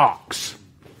Ozarks.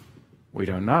 We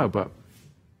don't know, but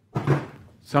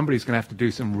somebody's going to have to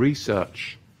do some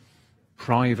research.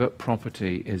 Private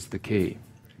property is the key.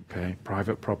 Okay,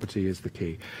 private property is the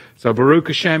key. So Baruch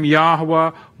Hashem,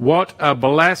 Yahweh, what a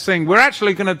blessing. We're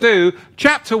actually going to do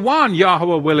chapter 1,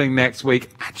 Yahweh willing, next week.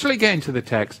 Actually get into the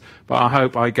text, but I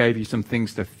hope I gave you some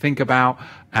things to think about,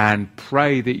 and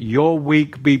pray that your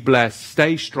week be blessed.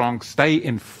 Stay strong, stay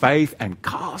in faith, and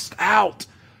cast out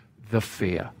the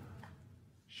fear.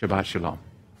 Shabbat Shalom.